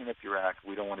 Until you clean up your act,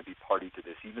 we don't want to be party to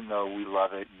this, even though we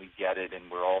love it and we get it and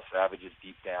we're all savages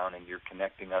deep down and you're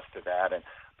connecting us to that.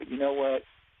 But you know what?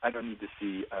 I don't need to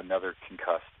see another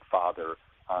concussed father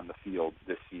on the field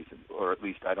this season, or at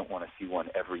least I don't want to see one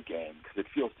every game, because it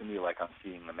feels to me like I'm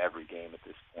seeing them every game at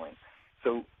this point.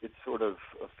 So it's sort of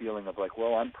a feeling of like,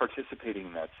 well, I'm participating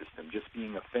in that system, just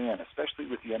being a fan, especially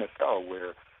with the NFL,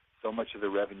 where so much of the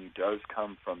revenue does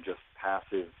come from just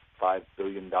passive $5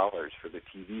 billion for the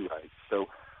TV rights. So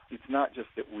it's not just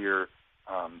that we're,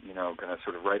 going to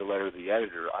sort of write a letter to the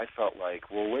editor. I felt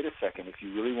like, well, wait a second, if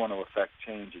you really want to affect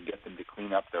change and get them to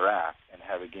clean up their act and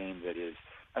have a game that is,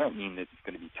 I don't mean that it's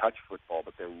going to be touch football,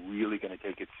 but they're really going to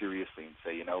take it seriously and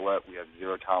say, you know what, we have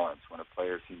zero tolerance. When a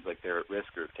player seems like they're at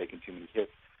risk or have taken too many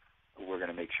hits, we're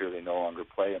going to make sure they no longer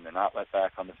play and they're not let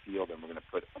back on the field, and we're going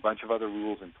to put a bunch of other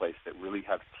rules in place that really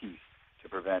have teeth to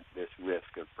prevent this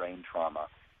risk of brain trauma.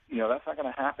 That's not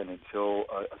going to happen until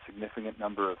a significant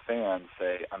number of fans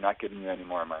say, I'm not giving you any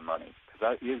more of my money, because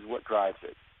that is what drives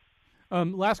it.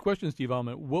 Last question, Steve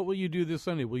Allman. What will you do this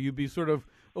Sunday? Will you be sort of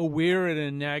aware in a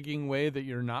nagging way that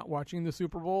you're not watching the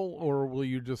Super Bowl, or will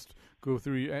you just go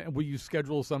through? Will you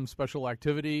schedule some special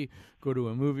activity, go to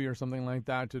a movie or something like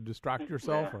that to distract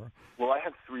yourself? Yeah. Or? Well, I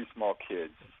have 3 small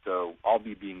kids, so I'll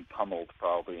be being pummeled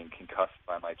probably and concussed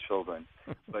by my children.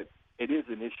 But it is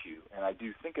an issue, and I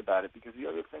do think about it, because the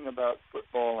other thing about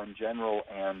football in general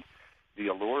and the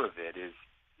allure of it is,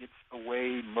 it's a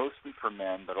way mostly for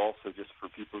men, but also just for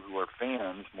people who are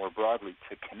fans more broadly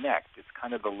to connect. It's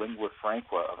kind of the lingua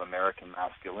franca of American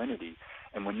masculinity.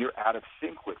 And when you're out of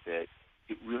sync with it,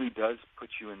 it really does put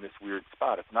you in this weird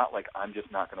spot. It's not like I'm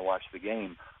just not going to watch the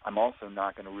game. I'm also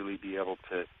not going to really be able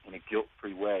to, in a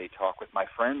guilt-free way, talk with my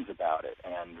friends about it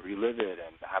and relive it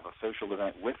and have a social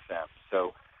event with them.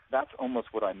 So that's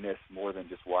almost what I miss more than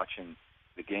just watching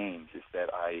the games, is that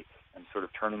I am sort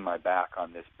of turning my back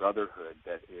on this brotherhood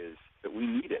that we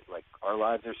need it. Like, our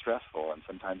lives are stressful, and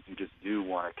sometimes you just do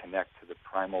want to connect to the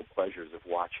primal pleasures of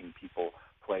watching people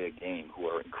play a game who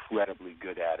are incredibly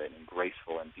good at it and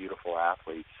graceful and beautiful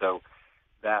athletes. So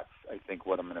that's, I think,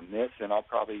 what I'm going to miss. And I'll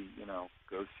probably,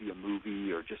 go see a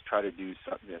movie or just try to do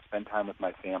something, spend time with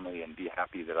my family and be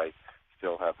happy that I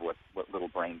still have what little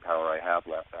brain power I have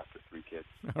left after 3 kids.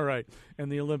 All right.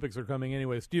 And the Olympics are coming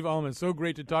anyway. Steve Allman, so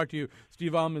great to talk to you.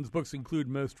 Steve Allman's books include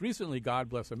most recently God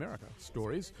Bless America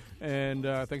Stories. And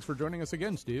thanks for joining us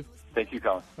again, Steve. Thank you,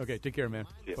 Colin. Okay, take care, man.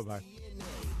 Bye-bye.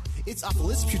 It's awful,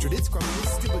 it's putrid, it's crummy,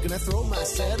 it's stupid. Gonna throw my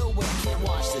set away. Can't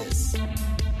watch this.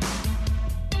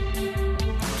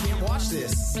 Can't watch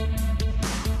this.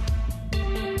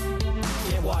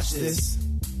 Can't watch this.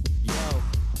 Yo,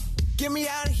 get me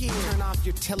out of here. Turn off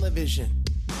your television.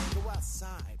 Go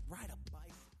outside, ride a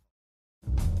bike.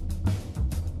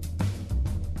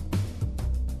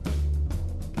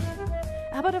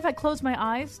 How about if I close my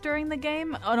eyes during the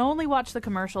game and only watch the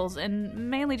commercials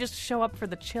and mainly just show up for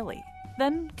the chili?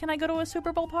 Then can I go to a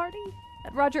Super Bowl party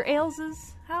at Roger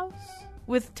Ailes' house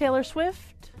with Taylor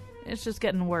Swift? It's just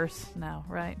getting worse now,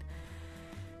 right?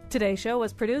 Today's show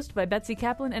was produced by Betsy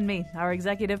Kaplan and me. Our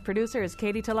executive producer is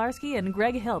Katie Tolarski, and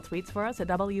Greg Hill tweets for us at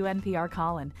WNPR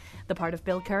Colin. The part of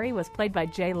Bill Curry was played by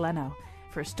Jay Leno.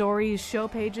 For stories, show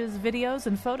pages, videos,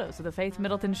 and photos of the Faith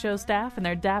Middleton Show staff and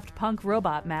their Daft Punk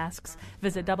robot masks,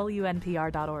 visit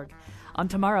WNPR.org. On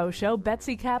tomorrow's show,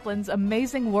 Betsy Kaplan's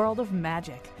Amazing World of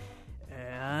Magic.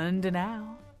 And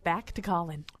now, back to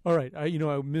Colin. All right. I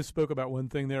misspoke about one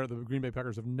thing there. The Green Bay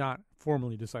Packers have not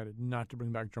formally decided not to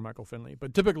bring back Jermichael Finley.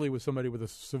 But typically with somebody with a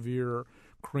severe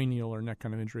cranial or neck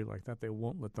kind of injury like that, they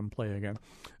won't let them play again.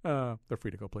 They're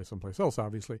free to go play someplace else,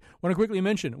 obviously. Want to quickly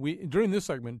mention, during this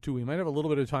segment, too, we might have a little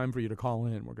bit of time for you to call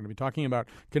in. We're going to be talking about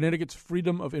Connecticut's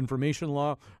Freedom of Information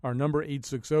Law. Our number,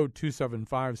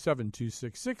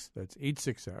 860-275-7266. That's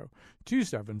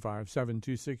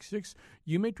 860-275-7266.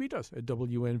 You may tweet us at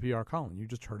WNPR Colin. You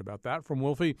just heard about that from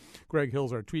Wolfie. Greg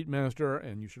Hill's our tweet master,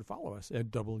 and you should follow us at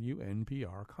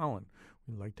WNPR Colin.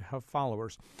 We like to have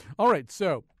followers. All right,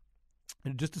 so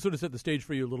and just to sort of set the stage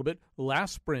for you a little bit,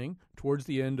 last spring, towards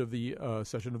the end of the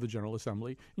session of the General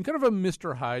Assembly, in kind of a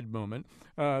Mr. Hyde moment,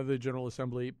 the General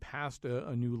Assembly passed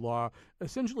a new law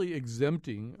essentially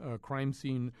exempting crime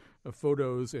scene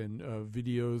photos and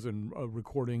videos and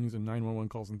recordings and 911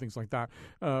 calls and things like that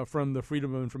from the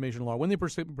Freedom of Information Law when they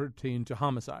pertain to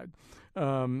homicide.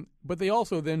 But they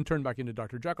also then turned back into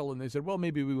Dr. Jekyll and they said, well,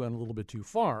 maybe we went a little bit too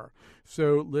far.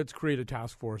 So let's create a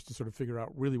task force to sort of figure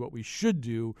out really what we should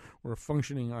do. We're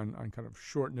functioning on kind of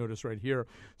short notice right here.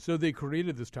 So they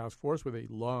created this task force with a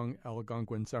long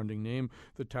Algonquin-sounding name,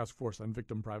 the Task Force on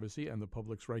Victim Privacy and the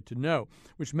Public's Right to Know,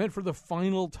 which meant for the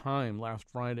final time last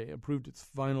Friday approved its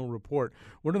final report.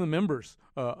 One of the members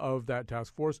of that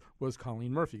task force was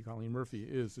Colleen Murphy. Colleen Murphy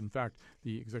is, in fact,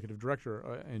 the executive director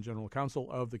and general counsel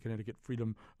of the Connecticut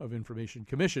Freedom of Information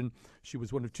Commission. She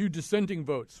was one of 2 dissenting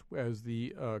votes as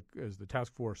the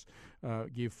task force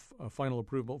gave final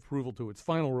approval to its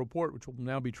final report, which will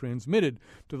now be transmitted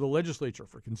to the legislature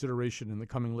for consideration in the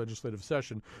coming legislative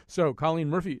session. So Colleen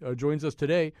Murphy joins us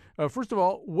today. First of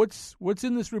all, what's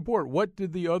in this report? What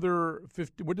did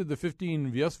the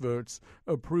 15 yes votes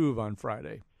approve on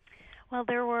Friday? Well,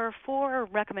 there were 4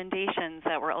 recommendations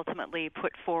that were ultimately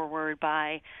put forward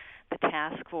by the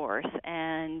task force,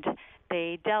 and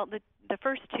they the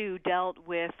first 2 dealt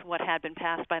with what had been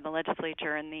passed by the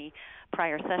legislature in the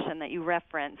prior session that you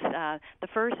referenced. The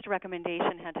first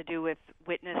recommendation had to do with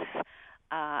witness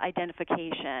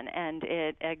identification, and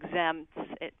it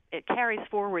carries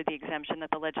forward the exemption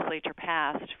that the legislature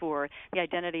passed for the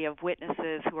identity of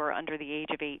witnesses who are under the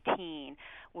age of 18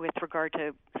 with regard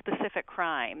to specific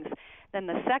crimes. Then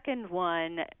the second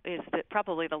one is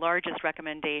probably the largest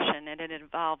recommendation, and it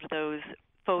involved those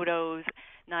photos,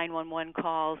 911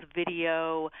 calls,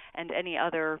 video, and any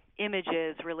other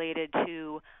images related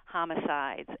to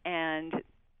homicides. And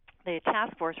the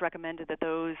task force recommended that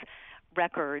those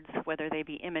records, whether they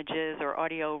be images or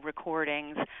audio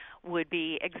recordings, would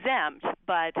be exempt,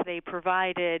 but they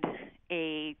provided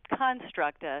a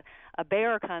construct, a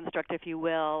bare construct, if you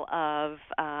will, of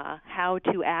how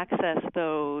to access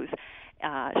those.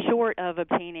 short of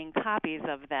obtaining copies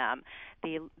of them.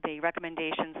 The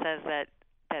recommendation says that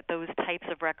those types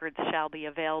of records shall be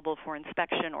available for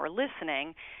inspection or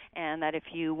listening, and that if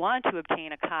you want to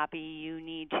obtain a copy, you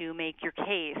need to make your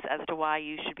case as to why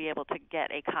you should be able to get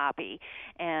a copy.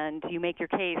 And you make your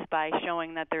case by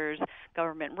showing that there's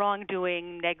government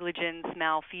wrongdoing, negligence,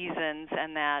 malfeasance,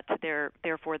 and that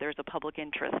therefore there's a public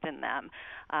interest in them.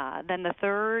 Then the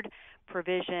third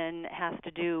provision has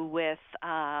to do with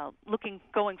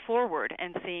going forward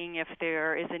and seeing if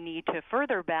there is a need to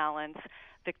further balance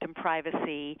victim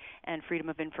privacy and freedom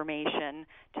of information,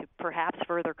 to perhaps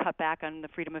further cut back on the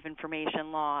freedom of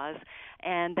information laws.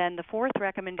 And then the fourth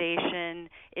recommendation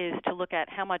is to look at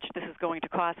how much this is going to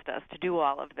cost us to do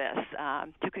all of this,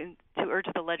 to urge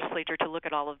the legislature to look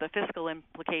at all of the fiscal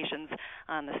implications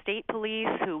on the state police,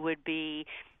 who would be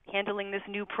handling this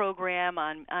new program,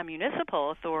 on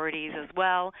municipal authorities as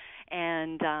well,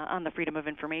 and on the Freedom of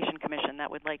Information Commission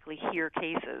that would likely hear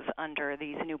cases under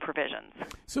these new provisions.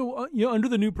 So, under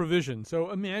the new provision, so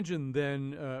imagine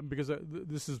then, because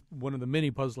this is one of the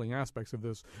many puzzling aspects of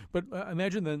this, but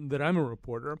imagine then that I'm a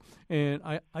reporter and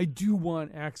I do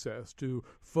want access to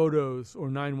photos or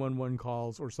 911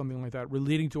 calls or something like that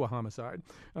relating to a homicide,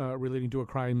 relating to a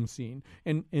crime scene.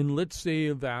 And let's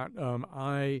say that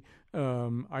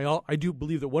I do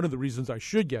believe that one of the reasons I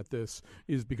should get this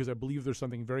is because I believe there's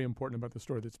something very important about the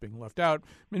story that's being left out.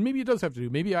 And maybe it does have to do.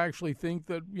 Maybe I actually think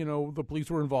that, the police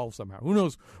were involved somehow. Who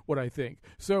knows what I think?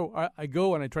 So I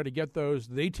go and I try to get those.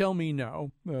 They tell me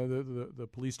no. The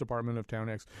police department of Town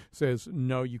X says,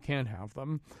 no, you can't have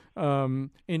them.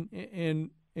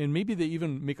 And maybe they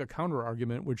even make a counter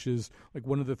argument, which is like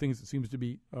one of the things that seems to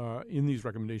be in these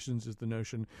recommendations is the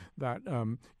notion that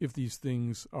if these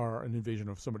things are an invasion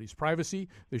of somebody's privacy,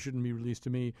 they shouldn't be released to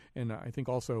me. And I think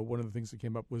also one of the things that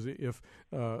came up was if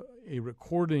a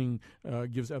recording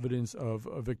gives evidence of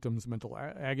a victim's mental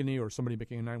agony, or somebody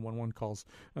making a 911 calls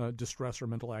distress or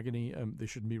mental agony, they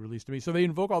shouldn't be released to me. So they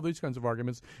invoke all these kinds of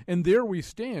arguments. And there we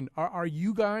stand. Are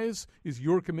you guys, is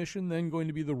your commission then going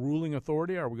to be the ruling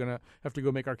authority? Are we going to have to go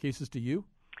make our cases to you?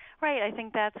 Right. I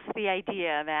think that's the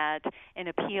idea, that an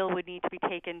appeal would need to be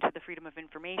taken to the Freedom of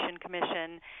Information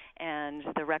Commission, and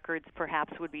the records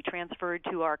perhaps would be transferred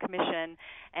to our commission,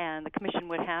 and the commission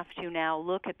would have to now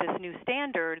look at this new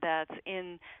standard that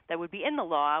would be in the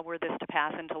law, were this to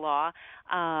pass into law,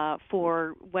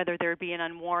 for whether there would be an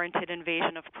unwarranted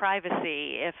invasion of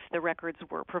privacy if the records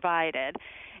were provided.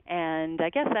 And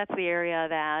I guess that's the area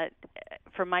that,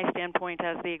 from my standpoint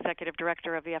as the executive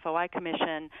director of the FOI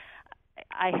Commission,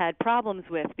 I had problems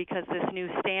with, because this new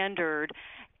standard,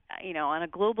 on a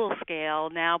global scale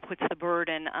now puts the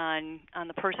burden on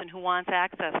the person who wants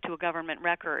access to a government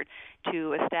record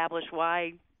to establish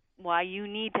why you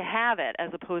need to have it,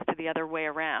 as opposed to the other way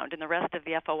around. In the rest of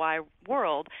the FOI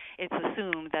world, it's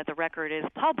assumed that the record is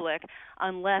public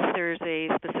unless there's a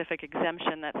specific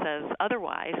exemption that says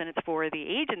otherwise, and it's for the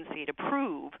agency to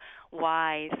prove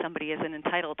why somebody isn't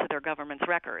entitled to their government's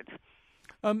records.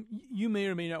 You may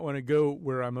or may not want to go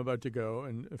where I'm about to go,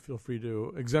 and feel free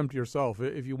to exempt yourself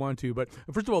if you want to. But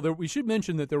first of all, we should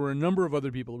mention that there were a number of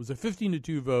other people. It was a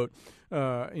 15-2 vote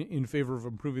in favor of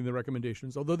approving the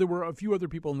recommendations, although there were a few other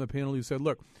people in the panel who said,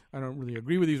 look, I don't really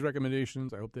agree with these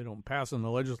recommendations. I hope they don't pass in the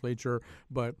legislature,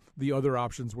 but the other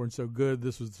options weren't so good.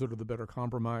 This was sort of the better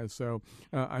compromise, so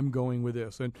I'm going with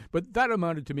this. But that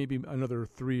amounted to maybe another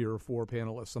 3 or 4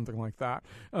 panelists, something like that.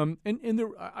 And there,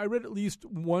 I read at least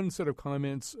one set of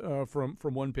comments from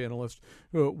one panelist,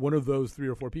 one of those 3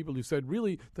 or 4 people, who said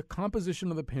really the composition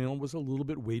of the panel was a little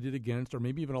bit weighted against, or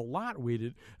maybe even a lot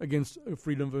weighted against,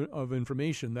 freedom of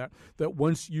information. That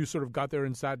once you sort of got there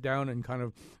and sat down and kind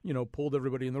of pulled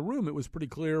everybody in the room, it was pretty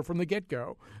clear from the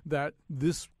get-go that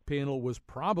this panel was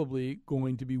probably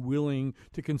going to be willing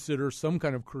to consider some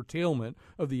kind of curtailment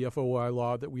of the FOI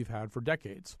law that we've had for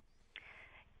decades.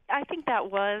 I think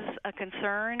that was a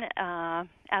concern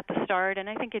at the start, and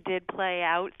I think it did play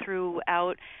out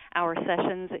throughout our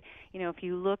sessions. If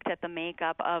you looked at the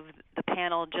makeup of the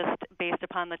panel just based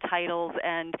upon the titles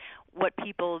and what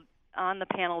people on the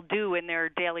panel do in their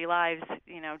daily lives,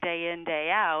 day in, day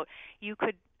out, you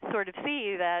could sort of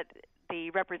see that the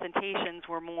representations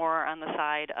were more on the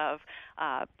side of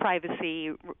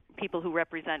privacy, people who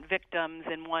represent victims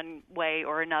in one way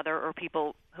or another, or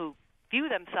people who view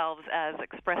themselves as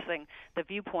expressing the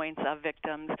viewpoints of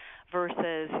victims,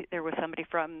 versus there was somebody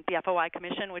from the FOI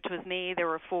Commission, which was me. There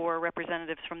were 4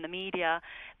 representatives from the media.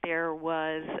 There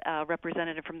was a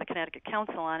representative from the Connecticut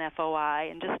Council on FOI.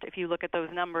 And just if you look at those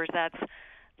numbers, that's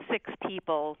 6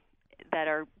 people that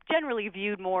are generally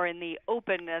viewed more in the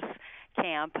openness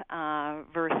camp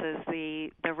versus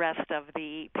the rest of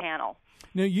the panel.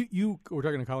 Now, you were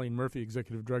talking to Colleen Murphy,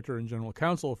 Executive Director and General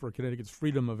Counsel for Connecticut's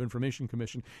Freedom of Information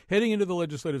Commission. Heading into the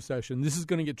legislative session, this is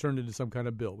going to get turned into some kind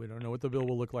of bill. We don't know what the bill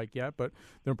will look like yet, but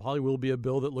there probably will be a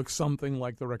bill that looks something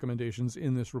like the recommendations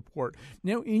in this report.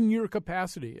 Now, in your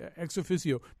capacity, ex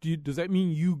officio, does that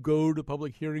mean you go to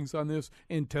public hearings on this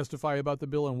and testify about the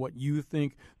bill and what you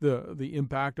think the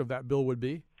impact of that bill would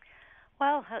be?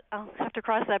 Well, I'll have to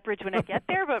cross that bridge when I get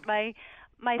there, but my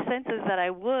sense is that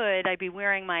I'd be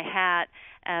wearing my hat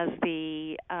as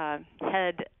the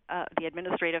the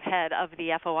administrative head of the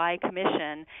FOI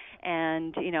Commission,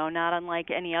 and, not unlike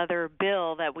any other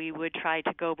bill that we would try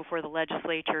to go before the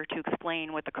legislature to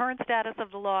explain what the current status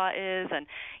of the law is and,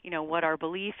 what our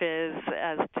belief is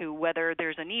as to whether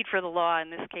there's a need for the law.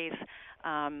 In this case,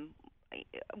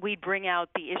 we'd bring out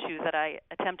the issues that I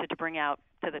attempted to bring out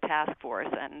to the task force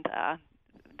and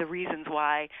the reasons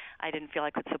why I didn't feel I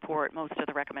could support most of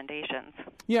the recommendations.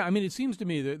 Yeah, I mean, it seems to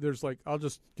me that there's I'll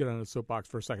just get on a soapbox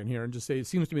for a second here and just say it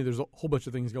seems to me there's a whole bunch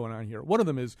of things going on here. One of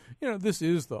them is, this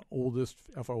is the oldest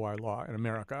FOI law in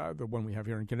America, the one we have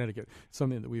here in Connecticut,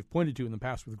 something that we've pointed to in the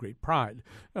past with great pride.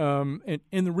 And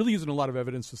there really isn't a lot of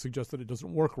evidence to suggest that it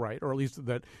doesn't work right, or at least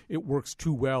that it works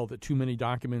too well, that too many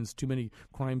documents, too many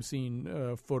crime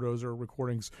scene photos or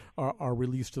recordings are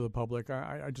released to the public.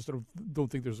 I just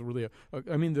don't think there's really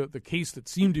the case that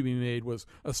seemed to be made was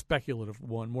a speculative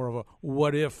one, more of a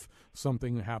what if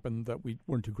something happened that we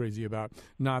weren't too crazy about,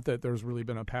 not that there's really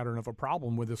been a pattern of a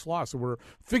problem with this law. So we're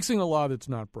fixing a law that's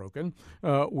not broken.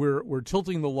 We're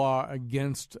tilting the law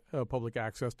against public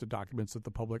access to documents that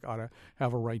the public ought to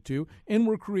have a right to, and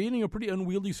we're creating a pretty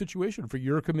unwieldy situation for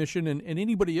your commission and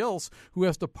anybody else who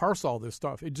has to parse all this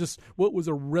stuff. What was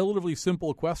a relatively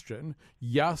simple question,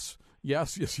 yes, you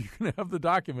can have the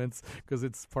documents because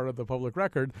it's part of the public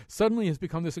record, suddenly has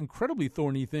become this incredibly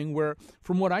thorny thing where,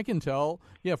 from what I can tell,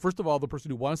 first of all, the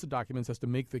person who wants the documents has to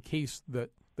make the case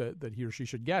that he or she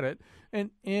should get it,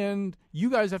 and you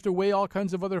guys have to weigh all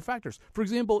kinds of other factors. For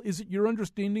example, is it your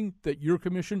understanding that your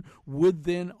commission would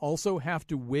then also have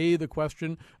to weigh the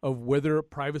question of whether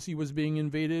privacy was being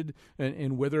invaded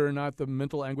and whether or not the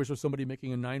mental anguish of somebody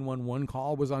making a 911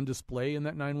 call was on display in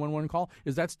that 911 call?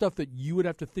 Is that stuff that you would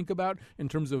have to think about in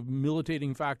terms of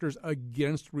militating factors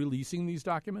against releasing these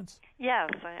documents? Yes,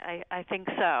 I think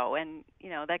so, and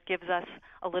that gives us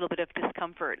a little bit of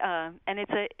discomfort, and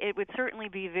it would certainly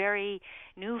be very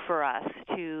new for us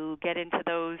to get into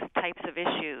those types of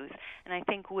issues. And I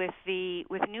think with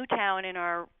Newtown in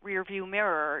our rearview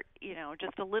mirror,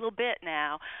 just a little bit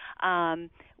now,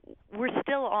 we're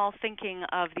still all thinking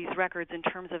of these records in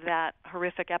terms of that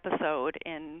horrific episode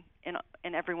in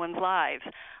everyone's lives.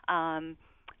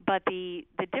 But the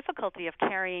difficulty of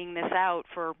carrying this out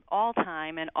for all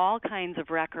time and all kinds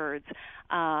of records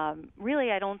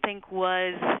really I don't think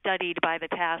was studied by the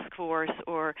task force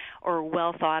or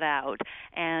well thought out.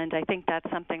 And I think that's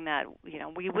something that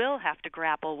we will have to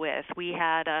grapple with. We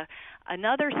had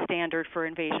another standard for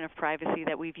invasion of privacy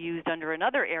that we've used under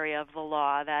another area of the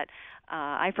law that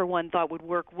I, for one, thought would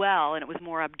work well, and it was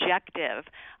more objective.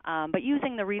 But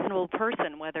using the reasonable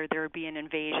person, whether there be an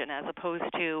invasion, as opposed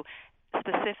to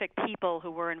specific people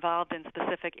who were involved in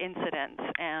specific incidents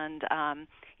and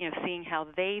seeing how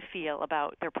they feel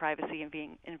about their privacy and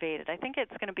being invaded. I think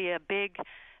it's going to be a big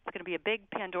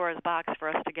Pandora's box for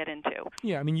us to get into.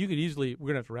 Yeah, I mean, you could easily, we're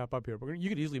going to have to wrap up here, but you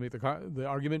could easily make the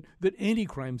argument that any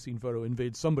crime scene photo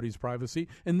invades somebody's privacy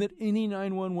and that any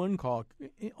 911 call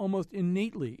almost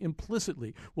innately,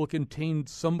 implicitly will contain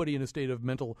somebody in a state of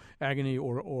mental agony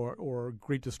or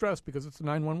great distress because it's a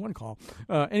 911 call.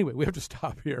 Anyway, we have to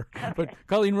stop here. Okay. But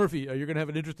Colleen Murphy, you're going to have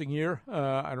an interesting year.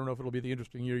 I don't know if it'll be the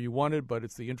interesting year you wanted, but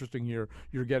it's the interesting year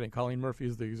you're getting. Colleen Murphy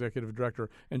is the Executive Director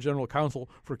and General Counsel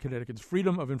for Connecticut's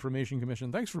Freedom of Information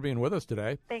Commission. Thanks for being with us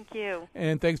today. Thank you.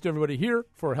 And thanks to everybody here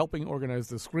for helping organize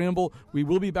the Scramble. We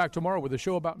will be back tomorrow with a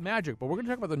show about magic, but we're going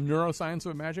to talk about the neuroscience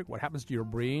of magic, what happens to your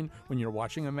brain when you're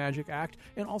watching a magic act,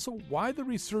 and also why the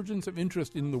resurgence of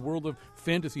interest in the world of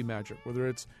fantasy magic, whether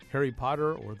it's Harry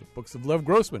Potter or the books of Lev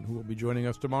Grossman, who will be joining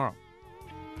us tomorrow.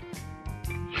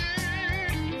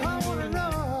 I wanna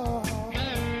know.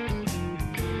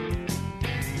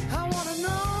 I wanna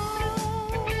know.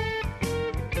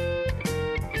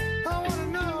 I wanna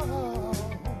know.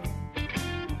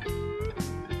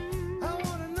 I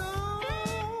wanna know.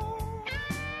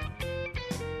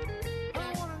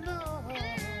 I wanna know.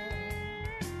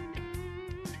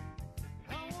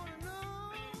 I wanna know.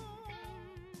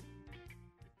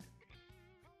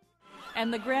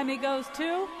 And the Grammy goes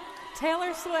to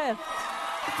Taylor Swift.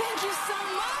 Thank you so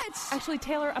much. Actually,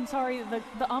 Taylor, I'm sorry,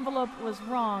 the envelope was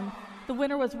wrong. The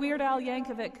winner was Weird Al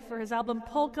Yankovic for his album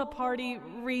Polka Party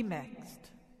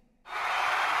Remixed.